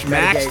gauge meta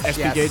maxed. gauge, SD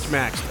yes. gauge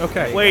maxed.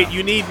 Okay. Wait,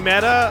 you need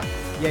meta?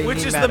 Yeah, you Which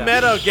need is meta. the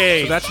meta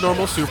gauge? So that's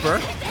normal super.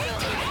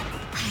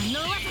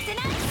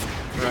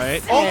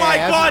 Right. Oh my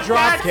Yeah, god, that's a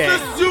drop that's kick.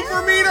 the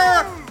super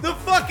meter! The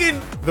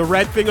fucking. The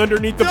red thing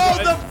underneath the. No,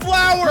 the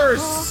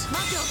flowers!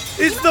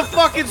 It's the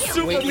fucking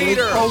super Wait,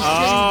 meter! oh,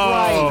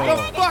 Oh.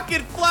 The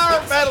fucking flower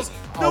petals!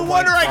 No Oh my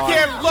wonder I God.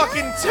 can't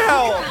fucking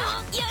tell!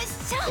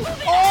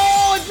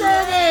 Oh,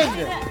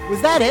 German!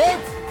 Was that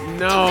it?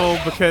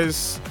 No,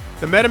 because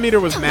the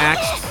metameter was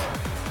maxed.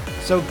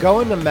 So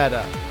go into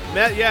meta.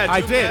 Yeah,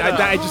 I do did.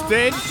 meta. I just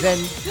did. Then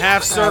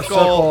half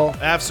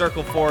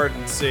circle forward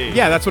and C.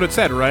 Yeah, that's what it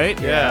said, right?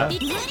 Yeah.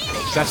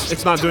 That's.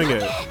 It's not doing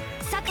it.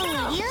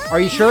 Are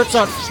you sure it's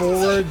not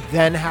forward,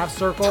 then half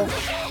circle?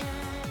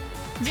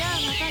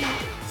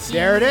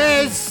 There it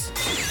is!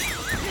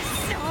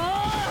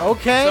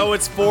 Okay. So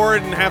it's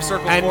forward and half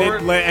circle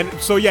forward? And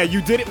so yeah,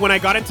 you did it when I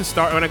got into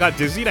start. When I got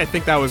dizzied, I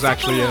think that was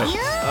actually it.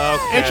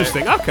 Okay.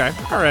 Interesting. Okay.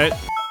 All right.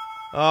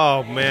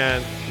 Oh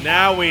man.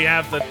 Now we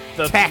have the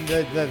Tech.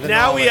 The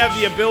now we knowledge. have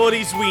the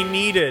abilities we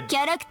needed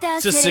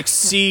to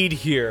succeed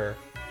here.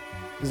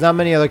 There's not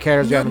many other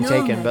characters we haven't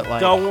taken, but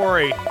like... Don't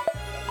worry.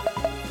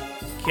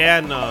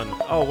 Canon.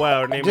 Oh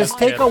wow, her name Just is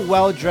take a Canon.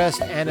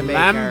 well-dressed anime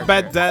character.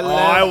 Lambda. Oh,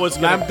 I was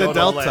gonna Lambda go to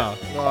Delta.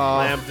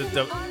 Lambda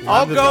Delta.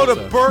 I'll go to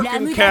Delta.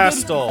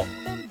 Birkencastle,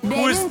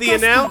 who is the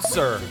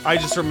announcer. I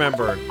just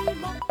remembered.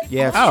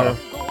 Yeah, it's Oh.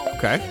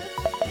 Okay.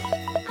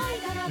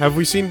 Have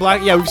we seen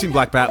Black? Yeah, we've seen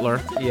Black Battler.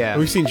 true. Yeah.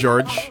 We've seen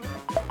George.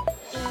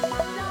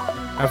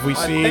 Have we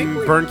seen think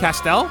we- Vern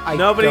Castell?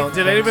 Nobody. don't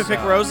Did think anyone so. pick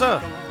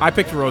Rosa? I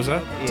picked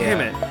Rosa. Damn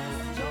it.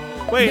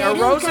 Wait, are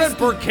Rosa and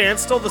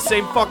Birkencastle the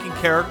same fucking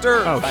character?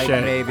 Oh Like,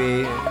 shit.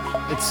 maybe.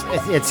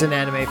 It's an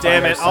anime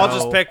Damn fighter, it! I'll so-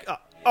 just pick.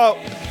 Oh,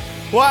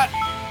 what?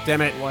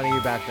 Damn it. One of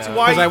you back there.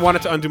 why- Because I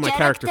wanted to undo my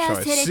character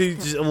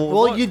choice.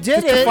 Well, you did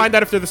Just to it. find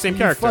out if they're the same You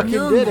character. fucking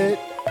did it.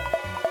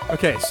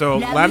 Okay, so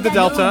Lambda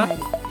Delta,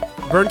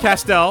 Burn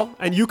Castell,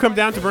 and you come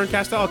down to Burn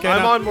Castell. Okay,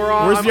 I'm now, on. We're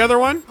on. Where's the other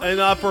one? In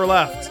the upper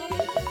left.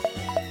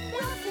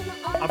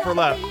 Upper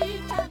left.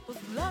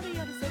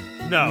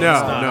 No, No,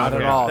 it's not. not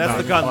Okay. at all. That's Not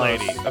the gun close.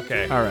 lady.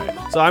 Okay. All right.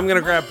 So I'm gonna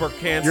grab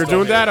Burkhan. You're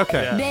doing that?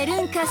 Okay.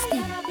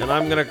 And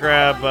I'm gonna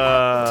grab.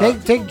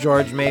 Take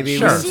George maybe.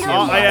 Sure. We can see him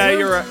Oh, back. yeah,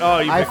 you're right. Oh,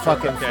 you I picked her.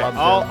 fucking Okay. flubbed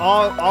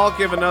I'll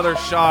give another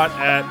shot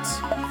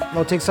at.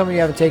 No, take someone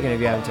you haven't taken if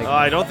you haven't taken.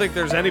 I don't think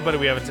there's anybody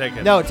we haven't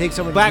taken. No, take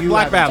someone Black you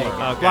haven't Battler.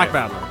 taken. Okay. Black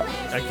Battler.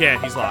 I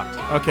can't. He's locked.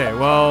 Okay,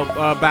 well,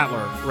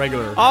 Battler,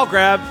 regular. I'll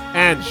grab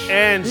Angie.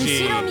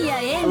 Angie.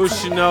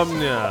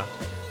 Ushinomiya.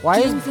 Why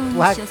is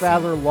Black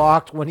Battler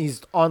locked when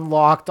he's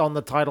unlocked on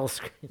the title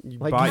screen?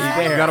 Like Buy- he's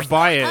you there. gotta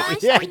buy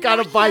it. Yeah,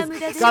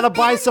 gotta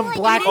buy some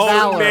Black Oh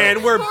Valor.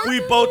 man, we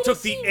both took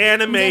the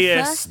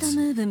animeist.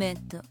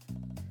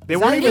 They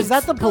Is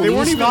that the they police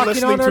weren't even knocking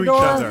listening on to our each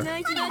door? other.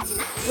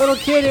 Little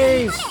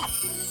kitties.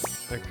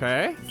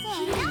 Okay.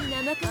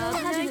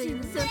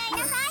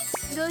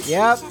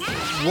 Yep.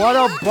 What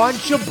a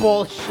bunch of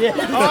bullshit.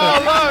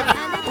 Oh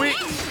look, we.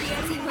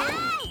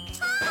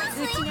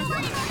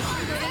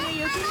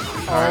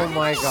 Oh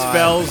my god.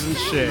 Spells and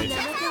shit.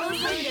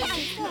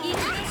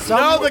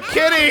 No, the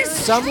kitties.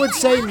 Some would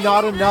say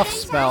not enough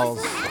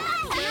spells.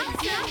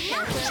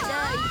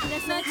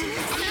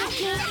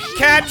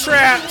 Cat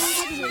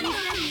traps.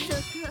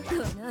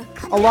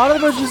 A lot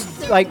of them are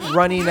just like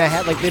running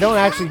ahead. Like they don't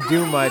actually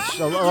do much.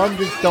 A lot of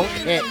them just don't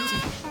hit.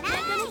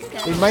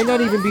 They might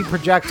not even be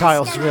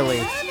projectiles, really.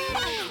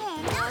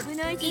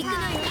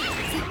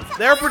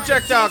 They're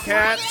projectile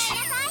cats.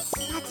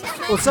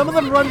 Well, some of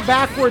them run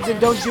backwards and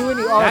don't do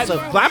any. Also,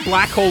 That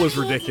black hole is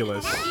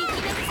ridiculous.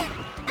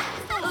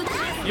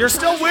 You're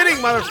still winning,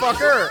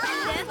 motherfucker.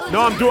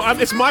 No,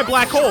 it's my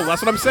black hole.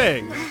 That's what I'm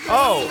saying.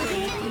 Oh.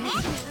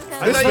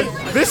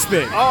 This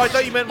thing. Oh, I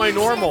thought you meant my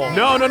normal.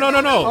 No.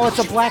 oh, it's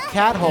a black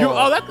cat hole.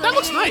 That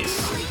looks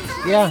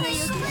nice. Yeah.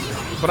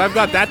 But I've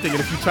got that thing, and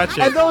if you touch it,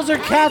 And those are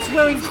cats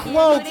wearing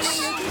cloaks.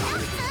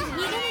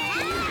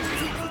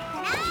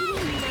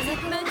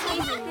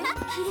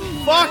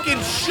 Fucking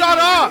shut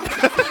up.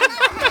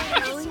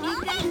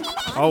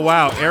 oh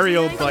wow,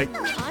 aerial like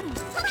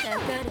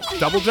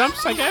double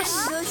jumps, I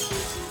guess.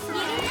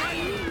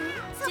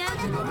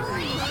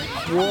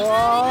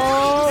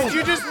 Whoa. Did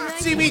you just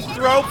see me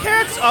throw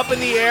cats up in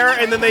the air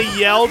and then they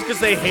yelled because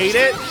they hate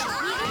it?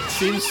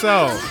 Seems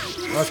so.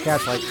 Most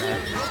cats like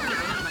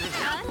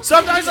that.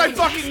 Sometimes I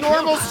fucking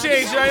normals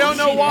change and I don't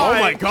know why.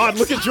 Oh my god,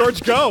 look at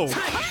George go.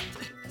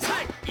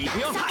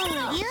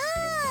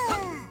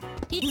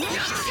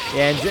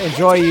 Yeah,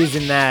 enjoy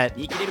using that.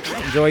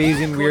 Enjoy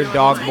using weird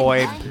dog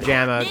boy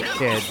pajama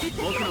kid.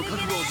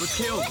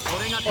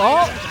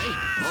 Oh!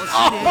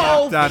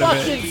 Oh, Out of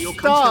it. fucking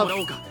stuff!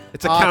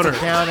 It's a Oh, counter. It's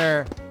a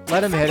counter.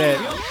 Let him hit it.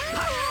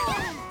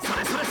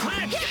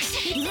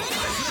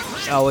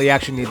 Oh, well, you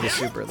actually need the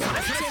super, though.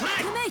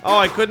 Oh,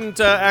 I couldn't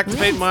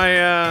activate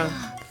my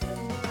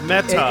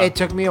meta. It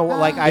took me a while.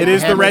 Like, It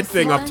is the red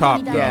thing up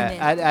top. Though.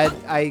 Yeah,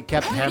 I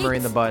kept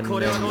hammering the button,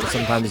 and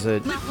sometimes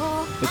it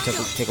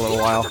take a little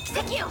while.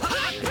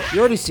 You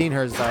already seen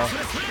hers, though.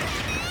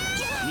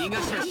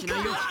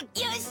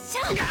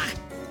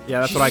 Yeah,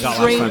 that's what I got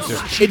last time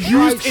too. She It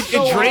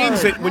so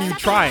drains hard. it when you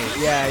try it.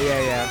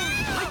 Yeah.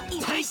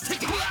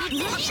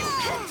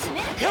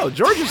 Yo,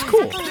 George is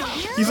cool.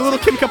 He's a little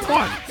Kim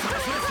Kapuan.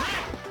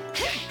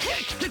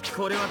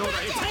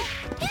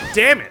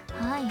 Damn it.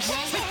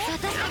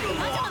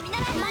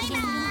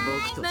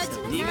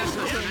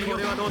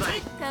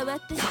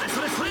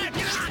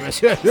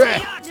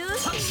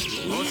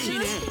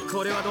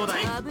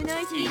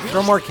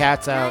 Throw more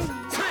cats out.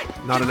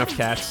 Not enough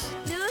cats.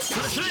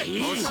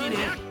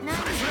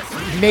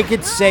 Make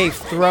it safe.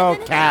 Throw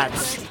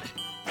cats.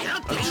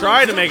 I'm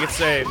trying to make it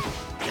safe.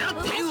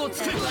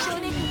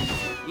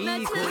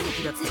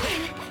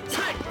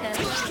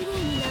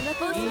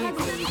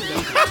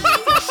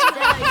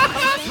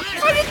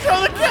 I can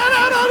throw the cat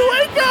out on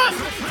Wake Up!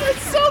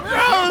 It's so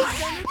gross!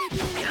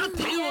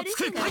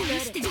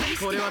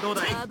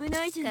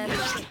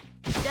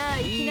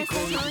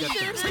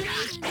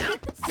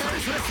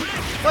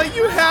 Like,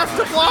 you have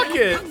to block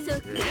it!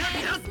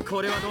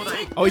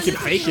 Oh, he can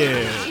fake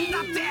it.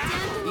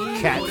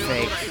 Cat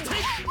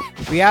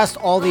fake. We asked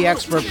all the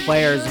expert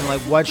players, and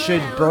like, what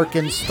should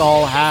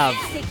Birkenstall have?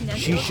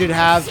 She should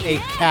have a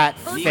cat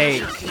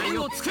fake.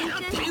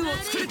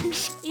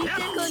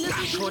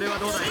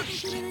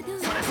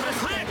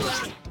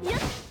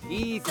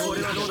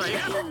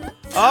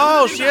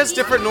 Oh, she has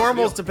different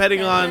normals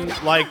depending on,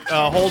 like,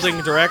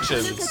 holding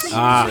directions.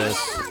 Ah.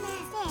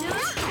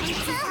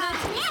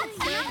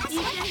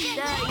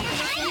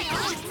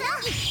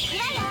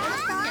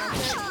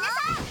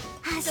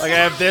 Like, I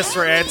have this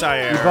for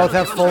anti-air. You both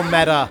have full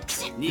meta.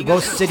 You're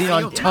both sitting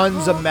on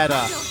tons of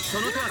meta.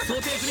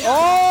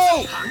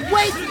 Oh!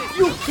 Wait!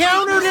 You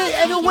countered it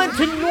and it went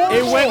to normal!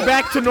 It went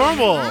back to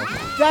normal.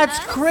 That's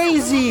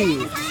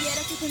crazy!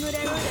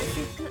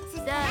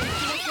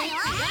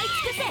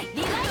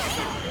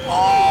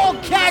 Oh,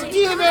 cat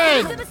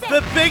demon!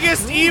 The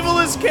biggest,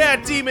 evilest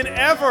cat demon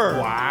ever.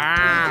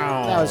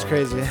 Wow. That was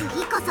crazy.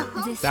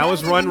 That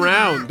was 1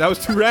 round. That was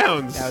 2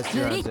 rounds. That was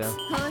 2 rounds, yeah.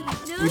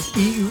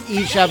 You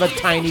each have a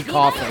tiny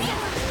coffin.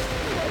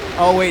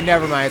 Oh wait,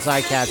 never mind. It's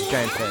not a cat, it's a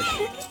giant fish.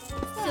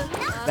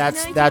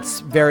 That's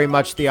very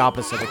much the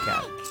opposite of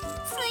cat.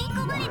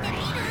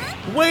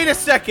 Wait a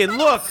second,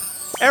 look!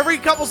 Every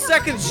couple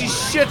seconds she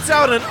shits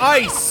out an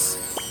ice!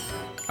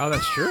 Oh,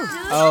 that's true.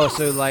 Oh,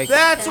 so like...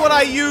 That's what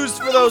I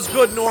used for those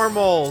good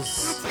normals!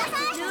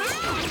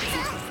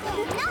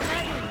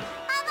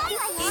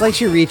 It's like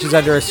she reaches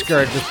under her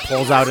skirt, just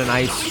pulls out an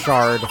ice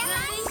shard.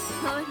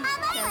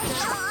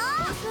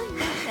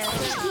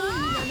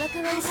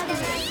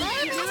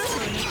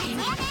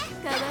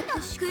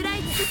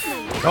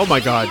 Oh my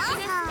god.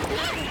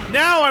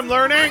 Now I'm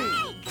learning!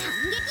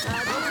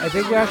 I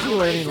think you're actually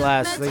learning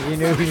less. Like, you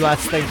knew the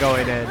last thing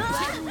going in.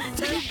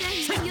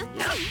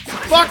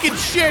 Fucking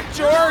shit,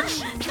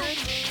 George!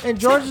 And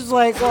George is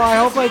like, oh, I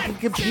hope I can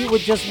compete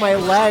with just my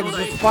legs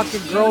with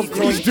fucking girls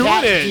doing doing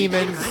cat it.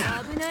 demons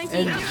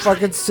and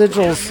fucking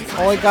sigils.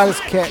 All I got is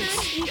kicks.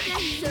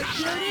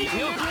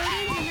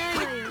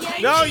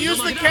 No,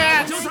 use the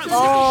cats!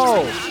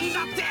 Oh!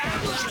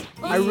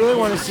 I really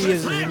want to see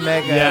his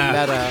mega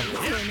meta.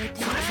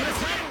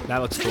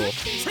 That looks cool.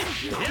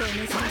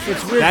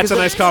 It's weird. That's a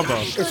nice combo.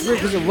 It's weird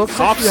because it looks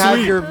like Off you have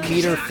sweet. your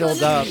meter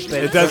filled up,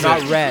 but It they're doesn't.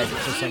 not red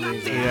for some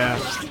reason. Yeah.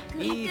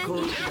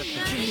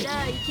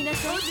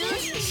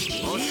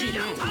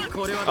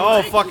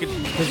 Oh, fucking...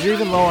 Because you're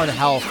even low on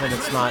health and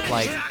it's not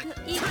like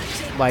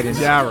light and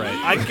Yeah, right.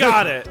 I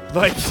got it!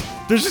 Like,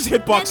 there's just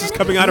hitboxes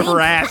coming out of her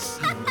ass.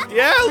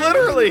 Yeah,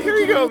 literally! Here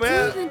you go,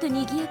 man! It's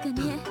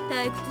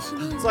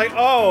like,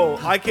 oh,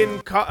 I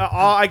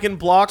can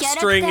block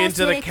string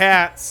into the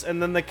cats,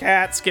 and then the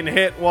cats can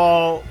hit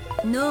while...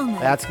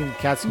 cats can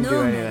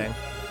do anything.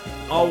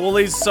 Oh,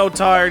 Woolie's so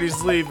tired,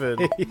 he's leaving.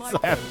 He's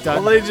like, I'm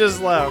done. Woolie just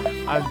left.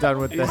 I'm done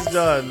with this. He's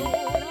done.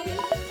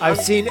 I've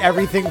seen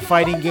everything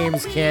fighting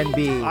games can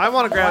be. I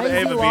want to grab Why is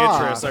Ava he Beatrice.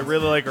 lost? I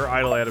really like her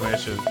idol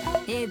animation.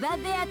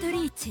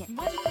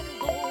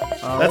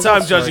 Oh, That's how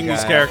I'm judging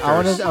these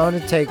characters. I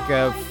want to take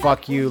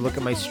fuck you, look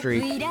at my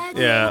streak.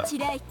 Yeah.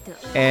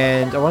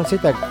 And I want to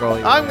take that girl.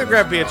 I'm gonna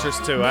grab Beatrice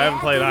too. I haven't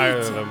played either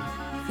of them.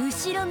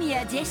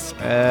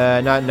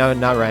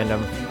 Not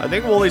random. I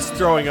think Woolie's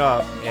throwing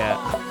up. Yeah.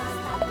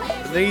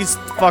 I think he's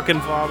fucking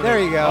vomiting. There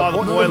you go.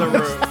 Oh, the boiler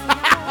room.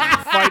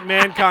 Fight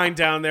mankind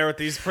down there with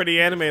these pretty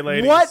anime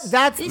ladies. What?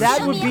 That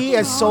would be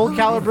a Soul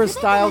Calibur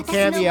style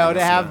cameo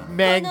to have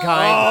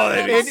mankind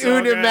that'd be in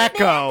so good.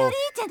 Umineko.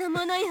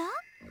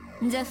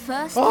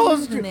 Oh,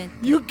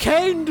 you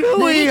came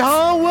Dewey,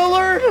 huh,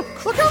 Willard?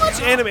 Look how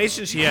much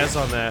animation she has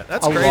on that.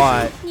 That's A crazy.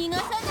 lot.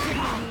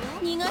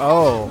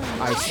 Oh,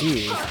 I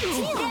see.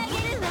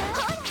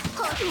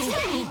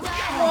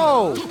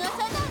 Oh.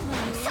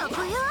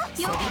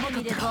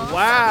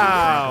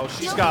 Wow,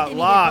 she's got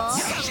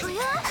lots.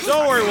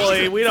 Don't worry,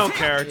 Woolie. We don't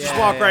care. Just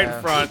walk right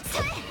in front.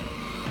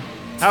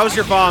 How's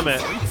your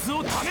vomit?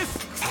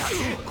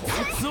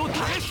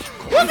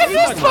 Look at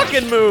this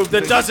fucking move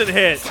that doesn't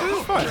hit.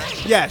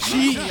 Yeah,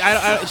 she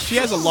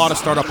has a lot of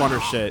startup on her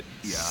shit.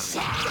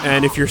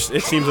 And if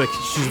it seems like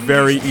she's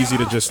very easy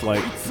to just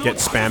like get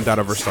spammed out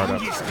of her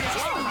startup.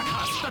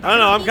 I don't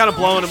know. I'm kind of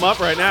blowing him up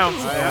right now.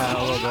 Yeah,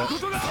 a little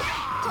bit.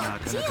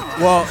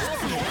 Well,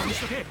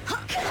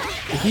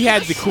 he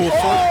had the cool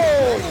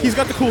sword. He's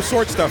got the cool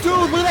sword stuff. Dude,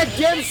 look at that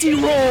Dempsey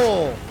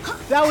roll.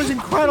 That was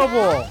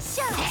incredible.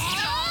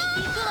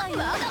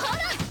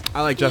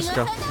 I like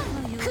Jessica.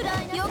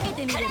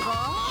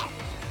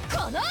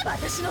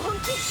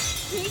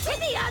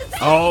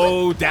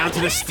 Oh, down to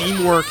the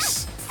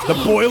Steamworks. The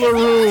boiler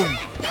room.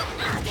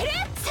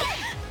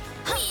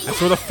 That's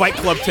where the Fight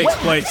Club takes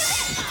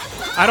place.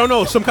 I don't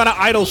know, some kind of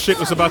idol shit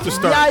was about to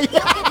start.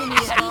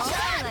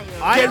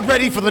 Get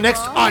ready for the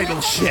next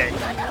idol shit.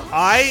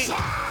 I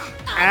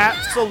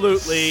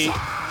absolutely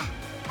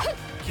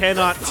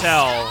cannot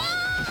tell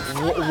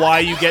why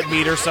you get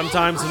meter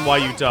sometimes and why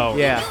you don't.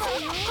 Yeah.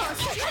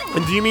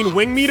 And do you mean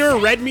wing meter,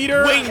 red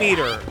meter? Wing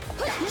meter.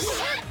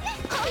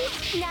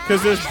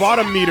 Because there's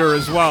bottom meter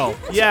as well.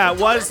 Yeah,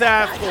 what is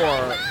that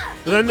for?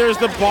 Then there's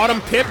the bottom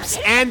pips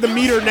and the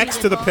meter next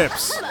to the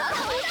pips.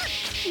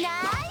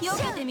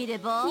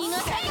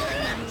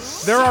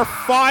 There are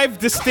 5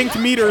 distinct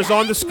meters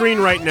on the screen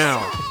right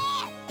now.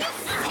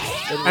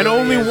 And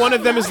only one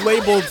of them is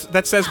labeled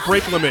that says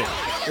brake limit.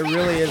 It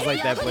really is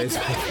like that place.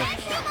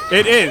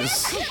 It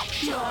is.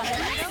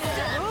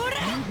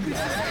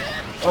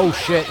 Oh,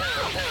 shit.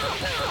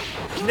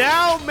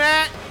 Now,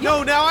 Matt.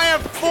 No, now I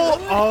have full.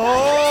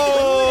 Oh.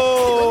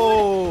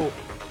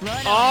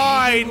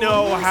 I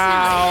know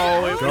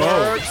how it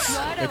works.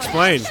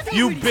 Explain.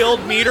 You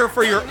build meter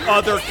for your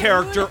other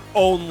character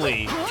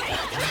only.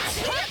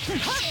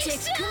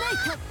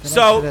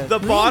 So the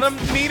bottom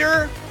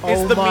meter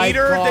is the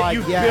meter that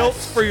you built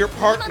for your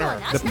partner.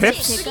 The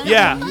pips?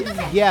 Yeah.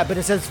 Yeah, but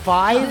it says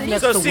 5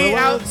 next So to see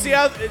Willem.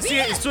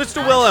 switch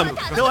to Willem.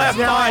 He'll have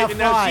Now I 5, have and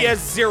now 5. she has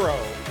 0.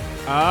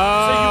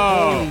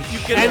 Oh.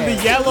 can. And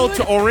the yellow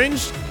to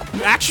orange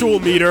actual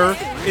meter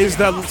is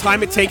the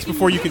time it takes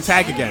before you can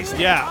tag again.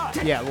 Yeah.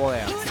 Yeah, well,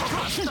 yeah.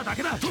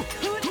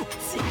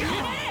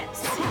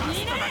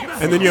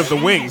 And then you have the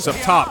wings up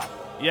top.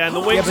 Yeah, and the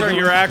wings but are the-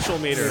 your actual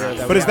meter.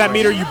 But is that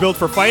meter you build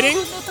for fighting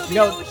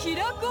No.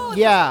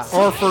 Yeah.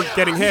 or for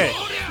getting hit?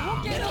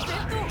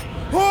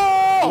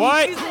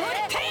 What?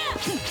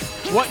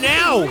 What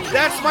now?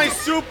 That's my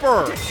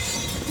super.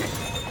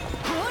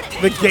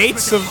 The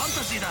gates of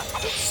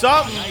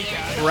Something.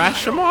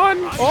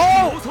 Rashomon?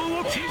 Oh!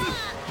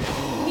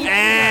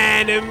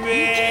 Anime!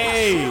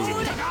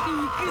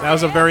 That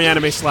was a very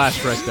anime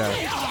slash right there.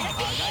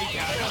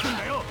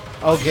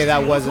 Okay,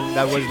 that wasn't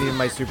even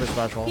my super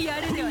special.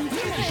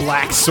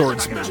 Black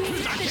swordsman.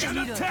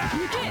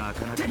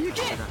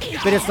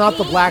 But it's not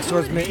the black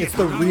swordsman, it's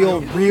the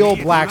real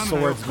black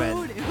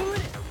swordsman.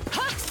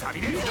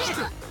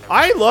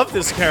 I love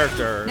this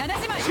character.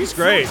 She's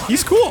great.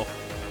 He's cool.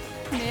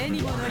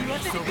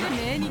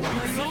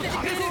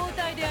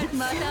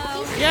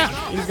 Yeah,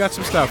 he's got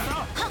some stuff.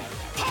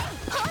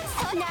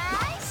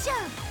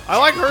 I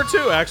like her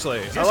too,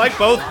 actually. I like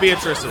both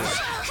Beatrices.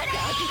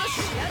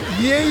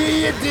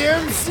 Yeah,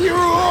 damn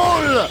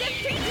Cyril!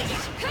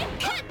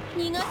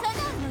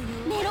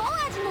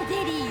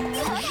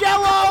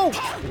 Jello!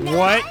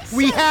 What?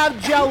 We have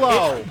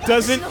Jello!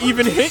 Doesn't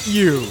even hit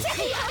you.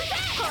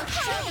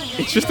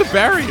 It's just a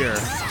barrier.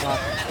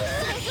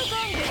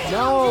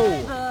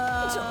 No!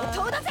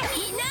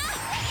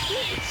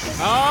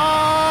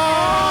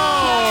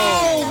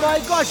 Oh my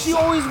gosh, she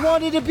always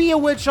wanted to be a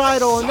witch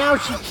idol, and now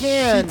she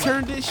can.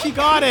 She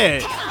got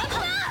it.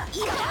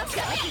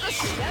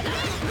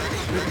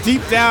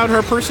 Deep down,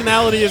 her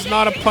personality is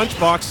not a punch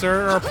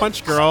boxer or a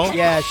punch girl.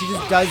 Yeah, she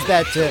just does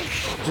that to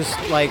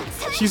just like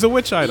She's a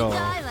witch idol.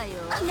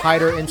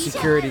 hide her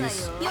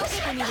insecurities.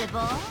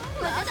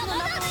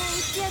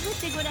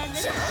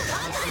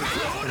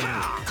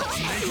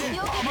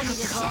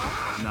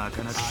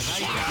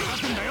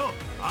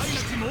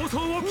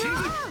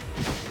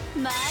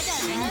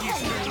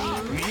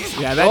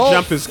 Yeah, that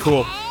jump is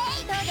cool.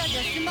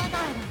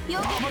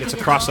 It's a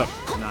cross-up.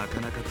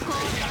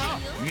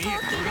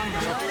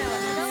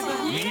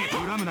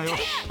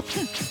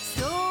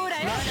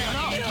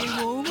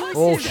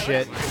 Oh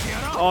shit.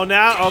 Oh,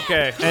 now?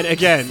 Okay. And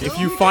again, if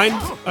you find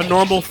a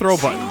normal throw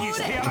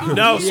button.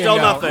 No, still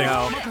no, nothing.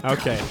 no.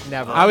 Okay.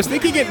 Never. I was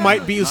thinking it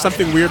might be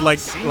something weird like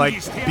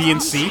B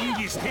and C.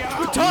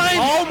 Time!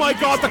 Oh my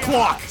god, the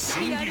clock!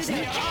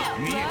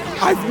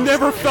 I've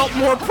never felt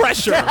more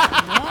pressure.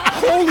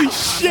 Holy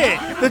shit!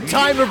 The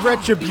time of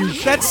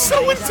retribution. That's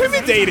so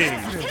intimidating.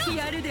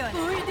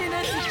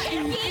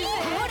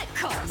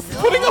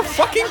 Putting a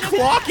fucking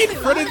clock in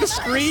front of the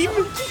screen?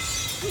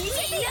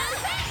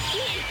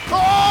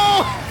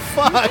 Oh,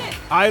 fuck.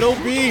 Idle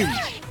beam.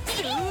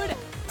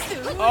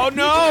 Oh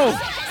no!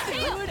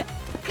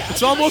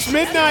 It's almost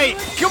midnight.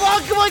 Come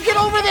on, get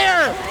over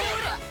there.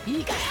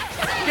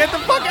 Get the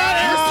fuck out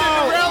of here,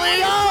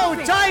 Cinderella!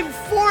 No, time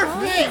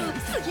forfeit.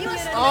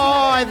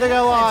 Oh, I think I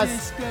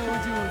lost.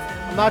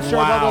 I'm not sure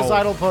about those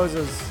idle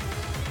poses.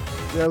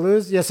 Did I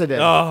lose? Yes, I did.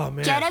 Oh,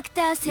 man.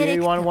 Yeah,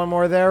 you want one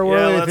more there? Or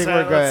Yeah, do you let's think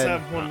have, we're let's good?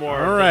 have one more.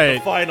 All right. The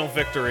final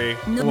victory.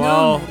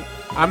 Well,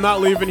 I'm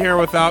not leaving here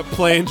without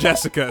playing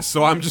Jessica,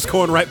 so I'm just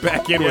going right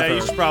back in Yeah, with you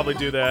her. should probably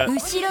do that.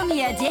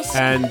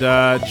 And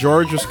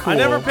George was cool. I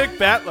never picked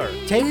Battler.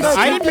 Take I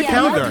the didn't pick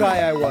counter either. guy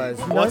I was.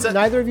 What's that?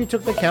 Neither of you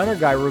took the counter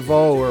guy,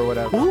 Revo or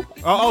whatever.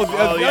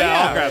 Oh,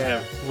 yeah, I'll grab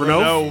him.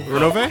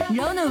 Renove?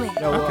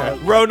 No, Okay.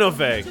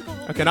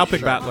 Ronove. Okay, and I'll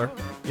pick Battler.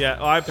 Yeah,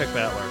 oh, I picked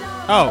Battler.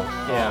 Oh.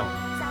 yeah.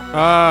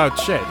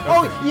 Shit.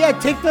 Oh, yeah,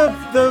 take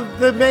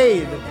the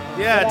maid.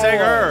 Yeah, take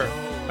her.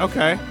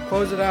 Okay.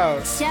 Close it out.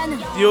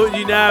 You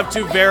now have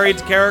two varied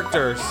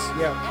characters.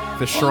 Yeah.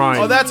 The shrine.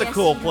 Oh, that's a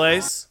cool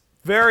place.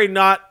 Very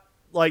not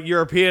like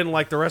European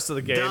like the rest of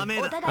the game.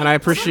 And I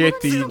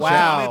appreciate the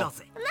Wow.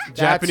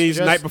 Japanese That's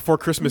just- Night Before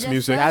Christmas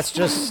music. That's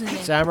just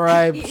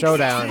Samurai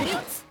Showdown.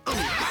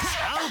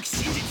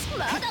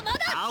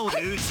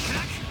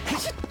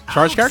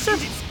 Charge character?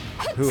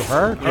 Who,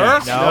 her? Her?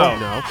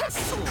 No.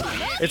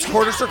 It's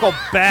quarter circle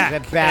back,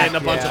 The back, and a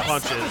bunch yeah. of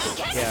punches.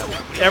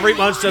 Yeah. Every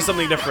punch does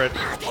something different.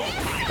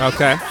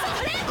 Okay.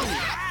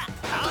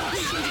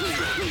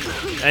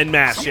 And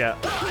mash, yeah.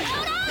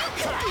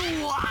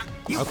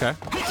 Okay.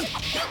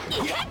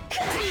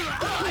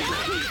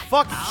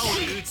 Fuck.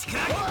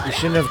 You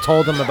shouldn't have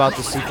told them about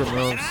the secret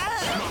moves.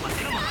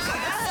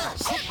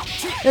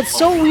 It's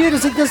so weird.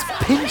 It's like this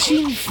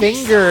pinching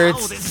finger.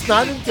 It's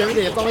not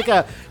intimidating. It's not like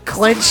a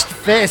clenched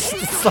fist.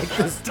 It's like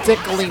this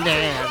tickling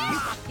hand.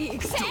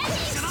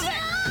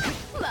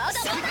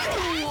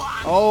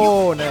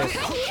 Oh, nice.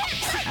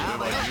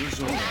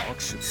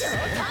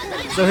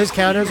 So his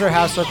counters are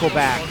half circle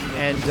back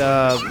and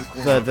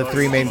the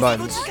three main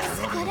buttons.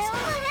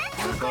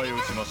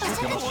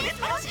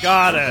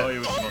 Got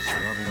it.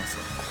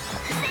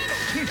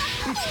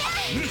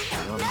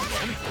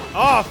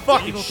 Oh,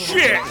 fucking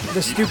shit.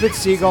 The stupid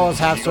seagull is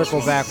half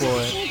circle back roll.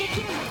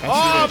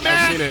 Oh,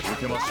 man. I've seen it.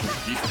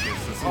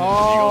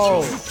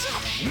 Oh.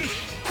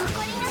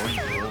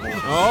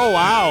 Oh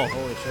wow.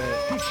 Holy shit.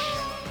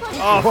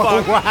 Oh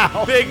fuck!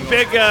 Wow. Big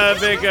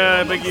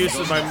use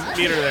of my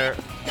meter there.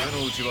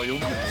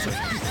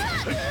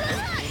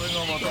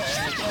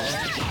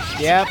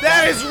 Yep.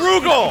 That is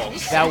Rugal.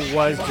 That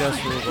was just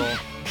Rugal.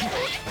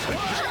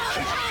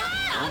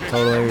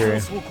 Totally agree.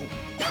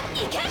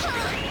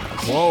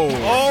 Whoa.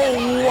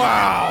 Oh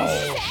wow!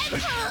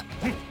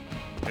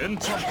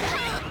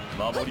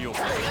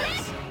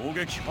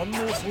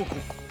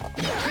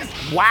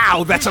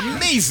 Wow, that's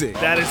amazing.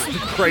 That is the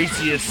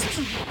craziest.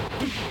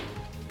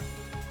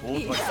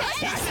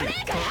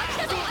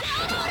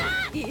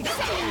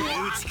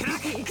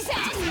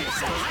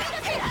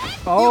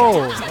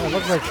 Oh, it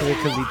looks like it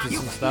could lead to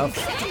some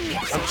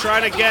stuff. I'm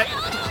trying to get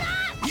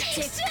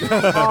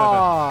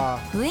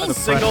Aw. a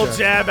single pressure.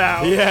 jab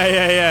out.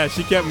 Yeah.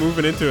 She kept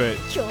moving into it.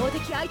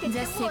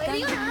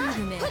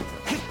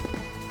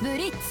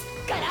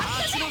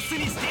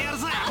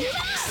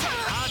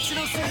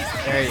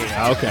 There you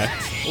go. Okay.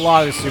 A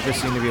lot of the supers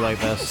seem to be like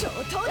this.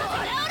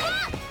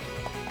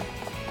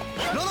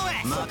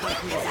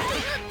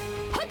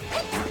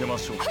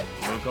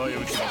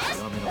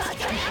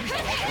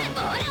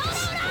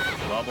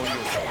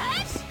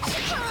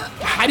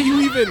 How do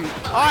you even?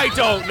 I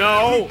don't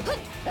know.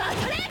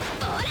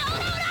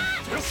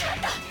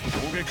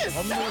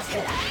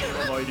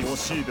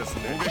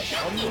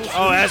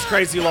 Oh, that's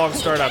crazy long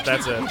startup.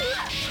 That's it.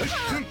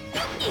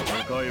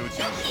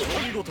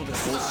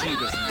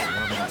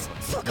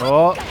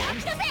 Oh.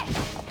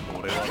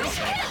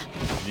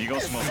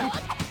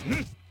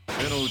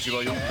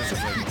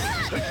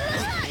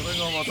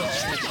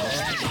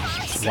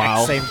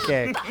 Wow. Same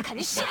kick.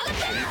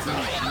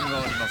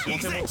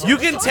 You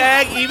can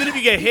tag even if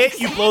you get hit.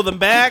 You blow them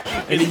back.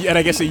 And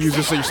I guess it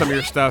uses some of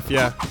your stuff.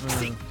 Yeah.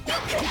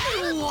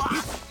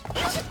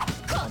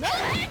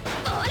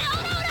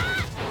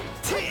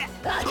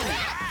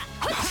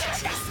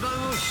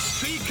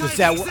 Is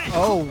that?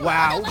 Oh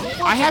wow.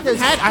 I haven't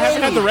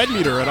had the red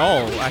meter at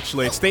all.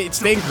 Actually, it's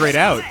staying grayed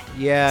out.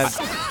 Yeah.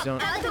 Don't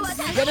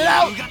get it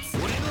out.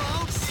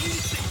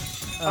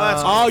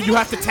 Oh, you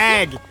have to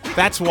tag.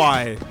 That's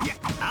why.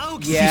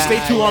 If you Yeah.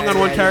 stay too long on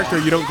one yeah. character,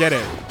 you don't get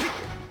it.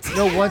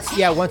 No, once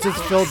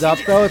it's filled up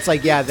though, it's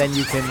like then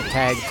you can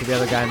tag to the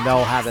other guy and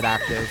they'll have it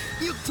active.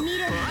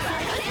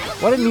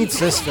 What a neat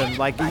system!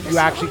 Like you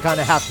actually kind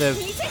of have to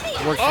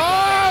work.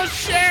 Oh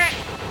shit!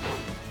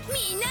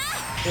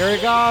 Here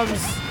it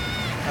comes.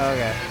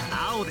 Okay.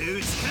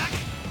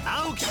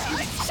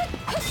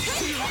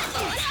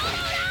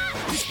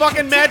 These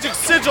fucking magic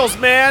sigils,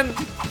 man.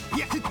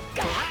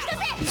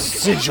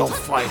 Sigil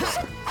fight.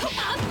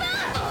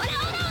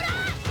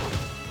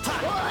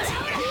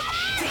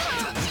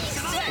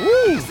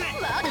 Woo!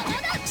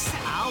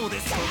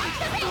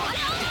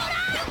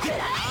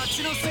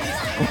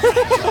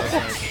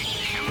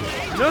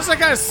 Notice that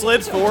kind of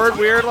slids forward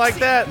weird like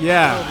that?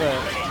 Yeah.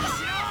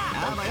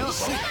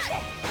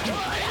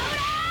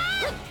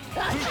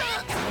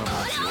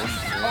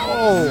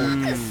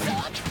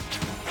 Oh.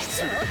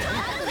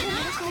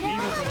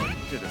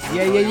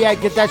 Yeah.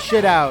 Get that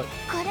shit out.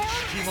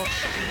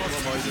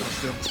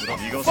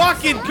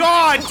 Fucking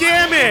god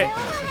damn it!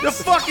 The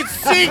fucking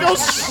seagull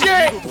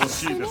shit!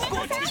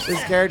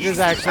 This character's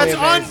actually That's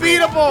amazing.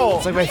 unbeatable!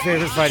 It's like my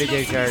favorite fighting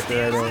game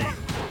character right there.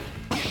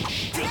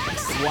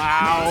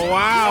 Wow.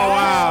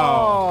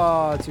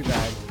 Oh, too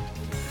bad.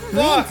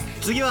 Fuck!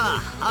 So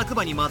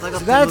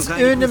that's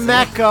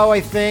Umineko,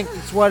 I think.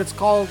 It's what it's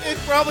called.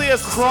 It's probably a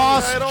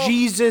Cross title.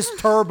 Jesus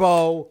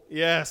Turbo.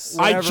 Yes.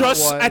 I Whatever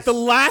just it was. at the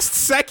last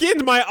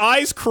second, my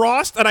eyes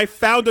crossed and I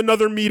found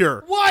another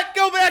meter. What?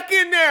 Go back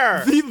in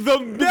there! The No,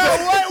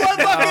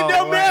 what fucking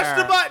no mash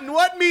the where? button?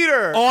 What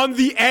meter? on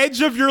the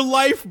edge of your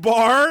life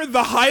bar,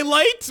 the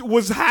highlight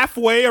was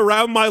halfway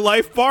around my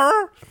life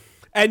bar,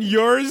 and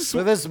yours,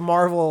 For this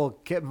Marvel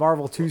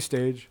 2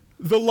 stage.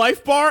 the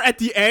life bar at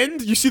the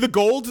end. You see the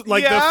gold,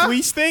 like Yeah. the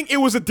fleece thing. It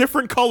was a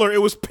different color.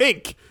 It was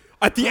pink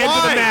at the end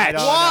of the Why? match.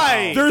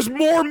 Why? There's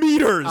more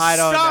meters. I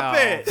don't Stop know.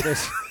 it.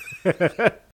 This-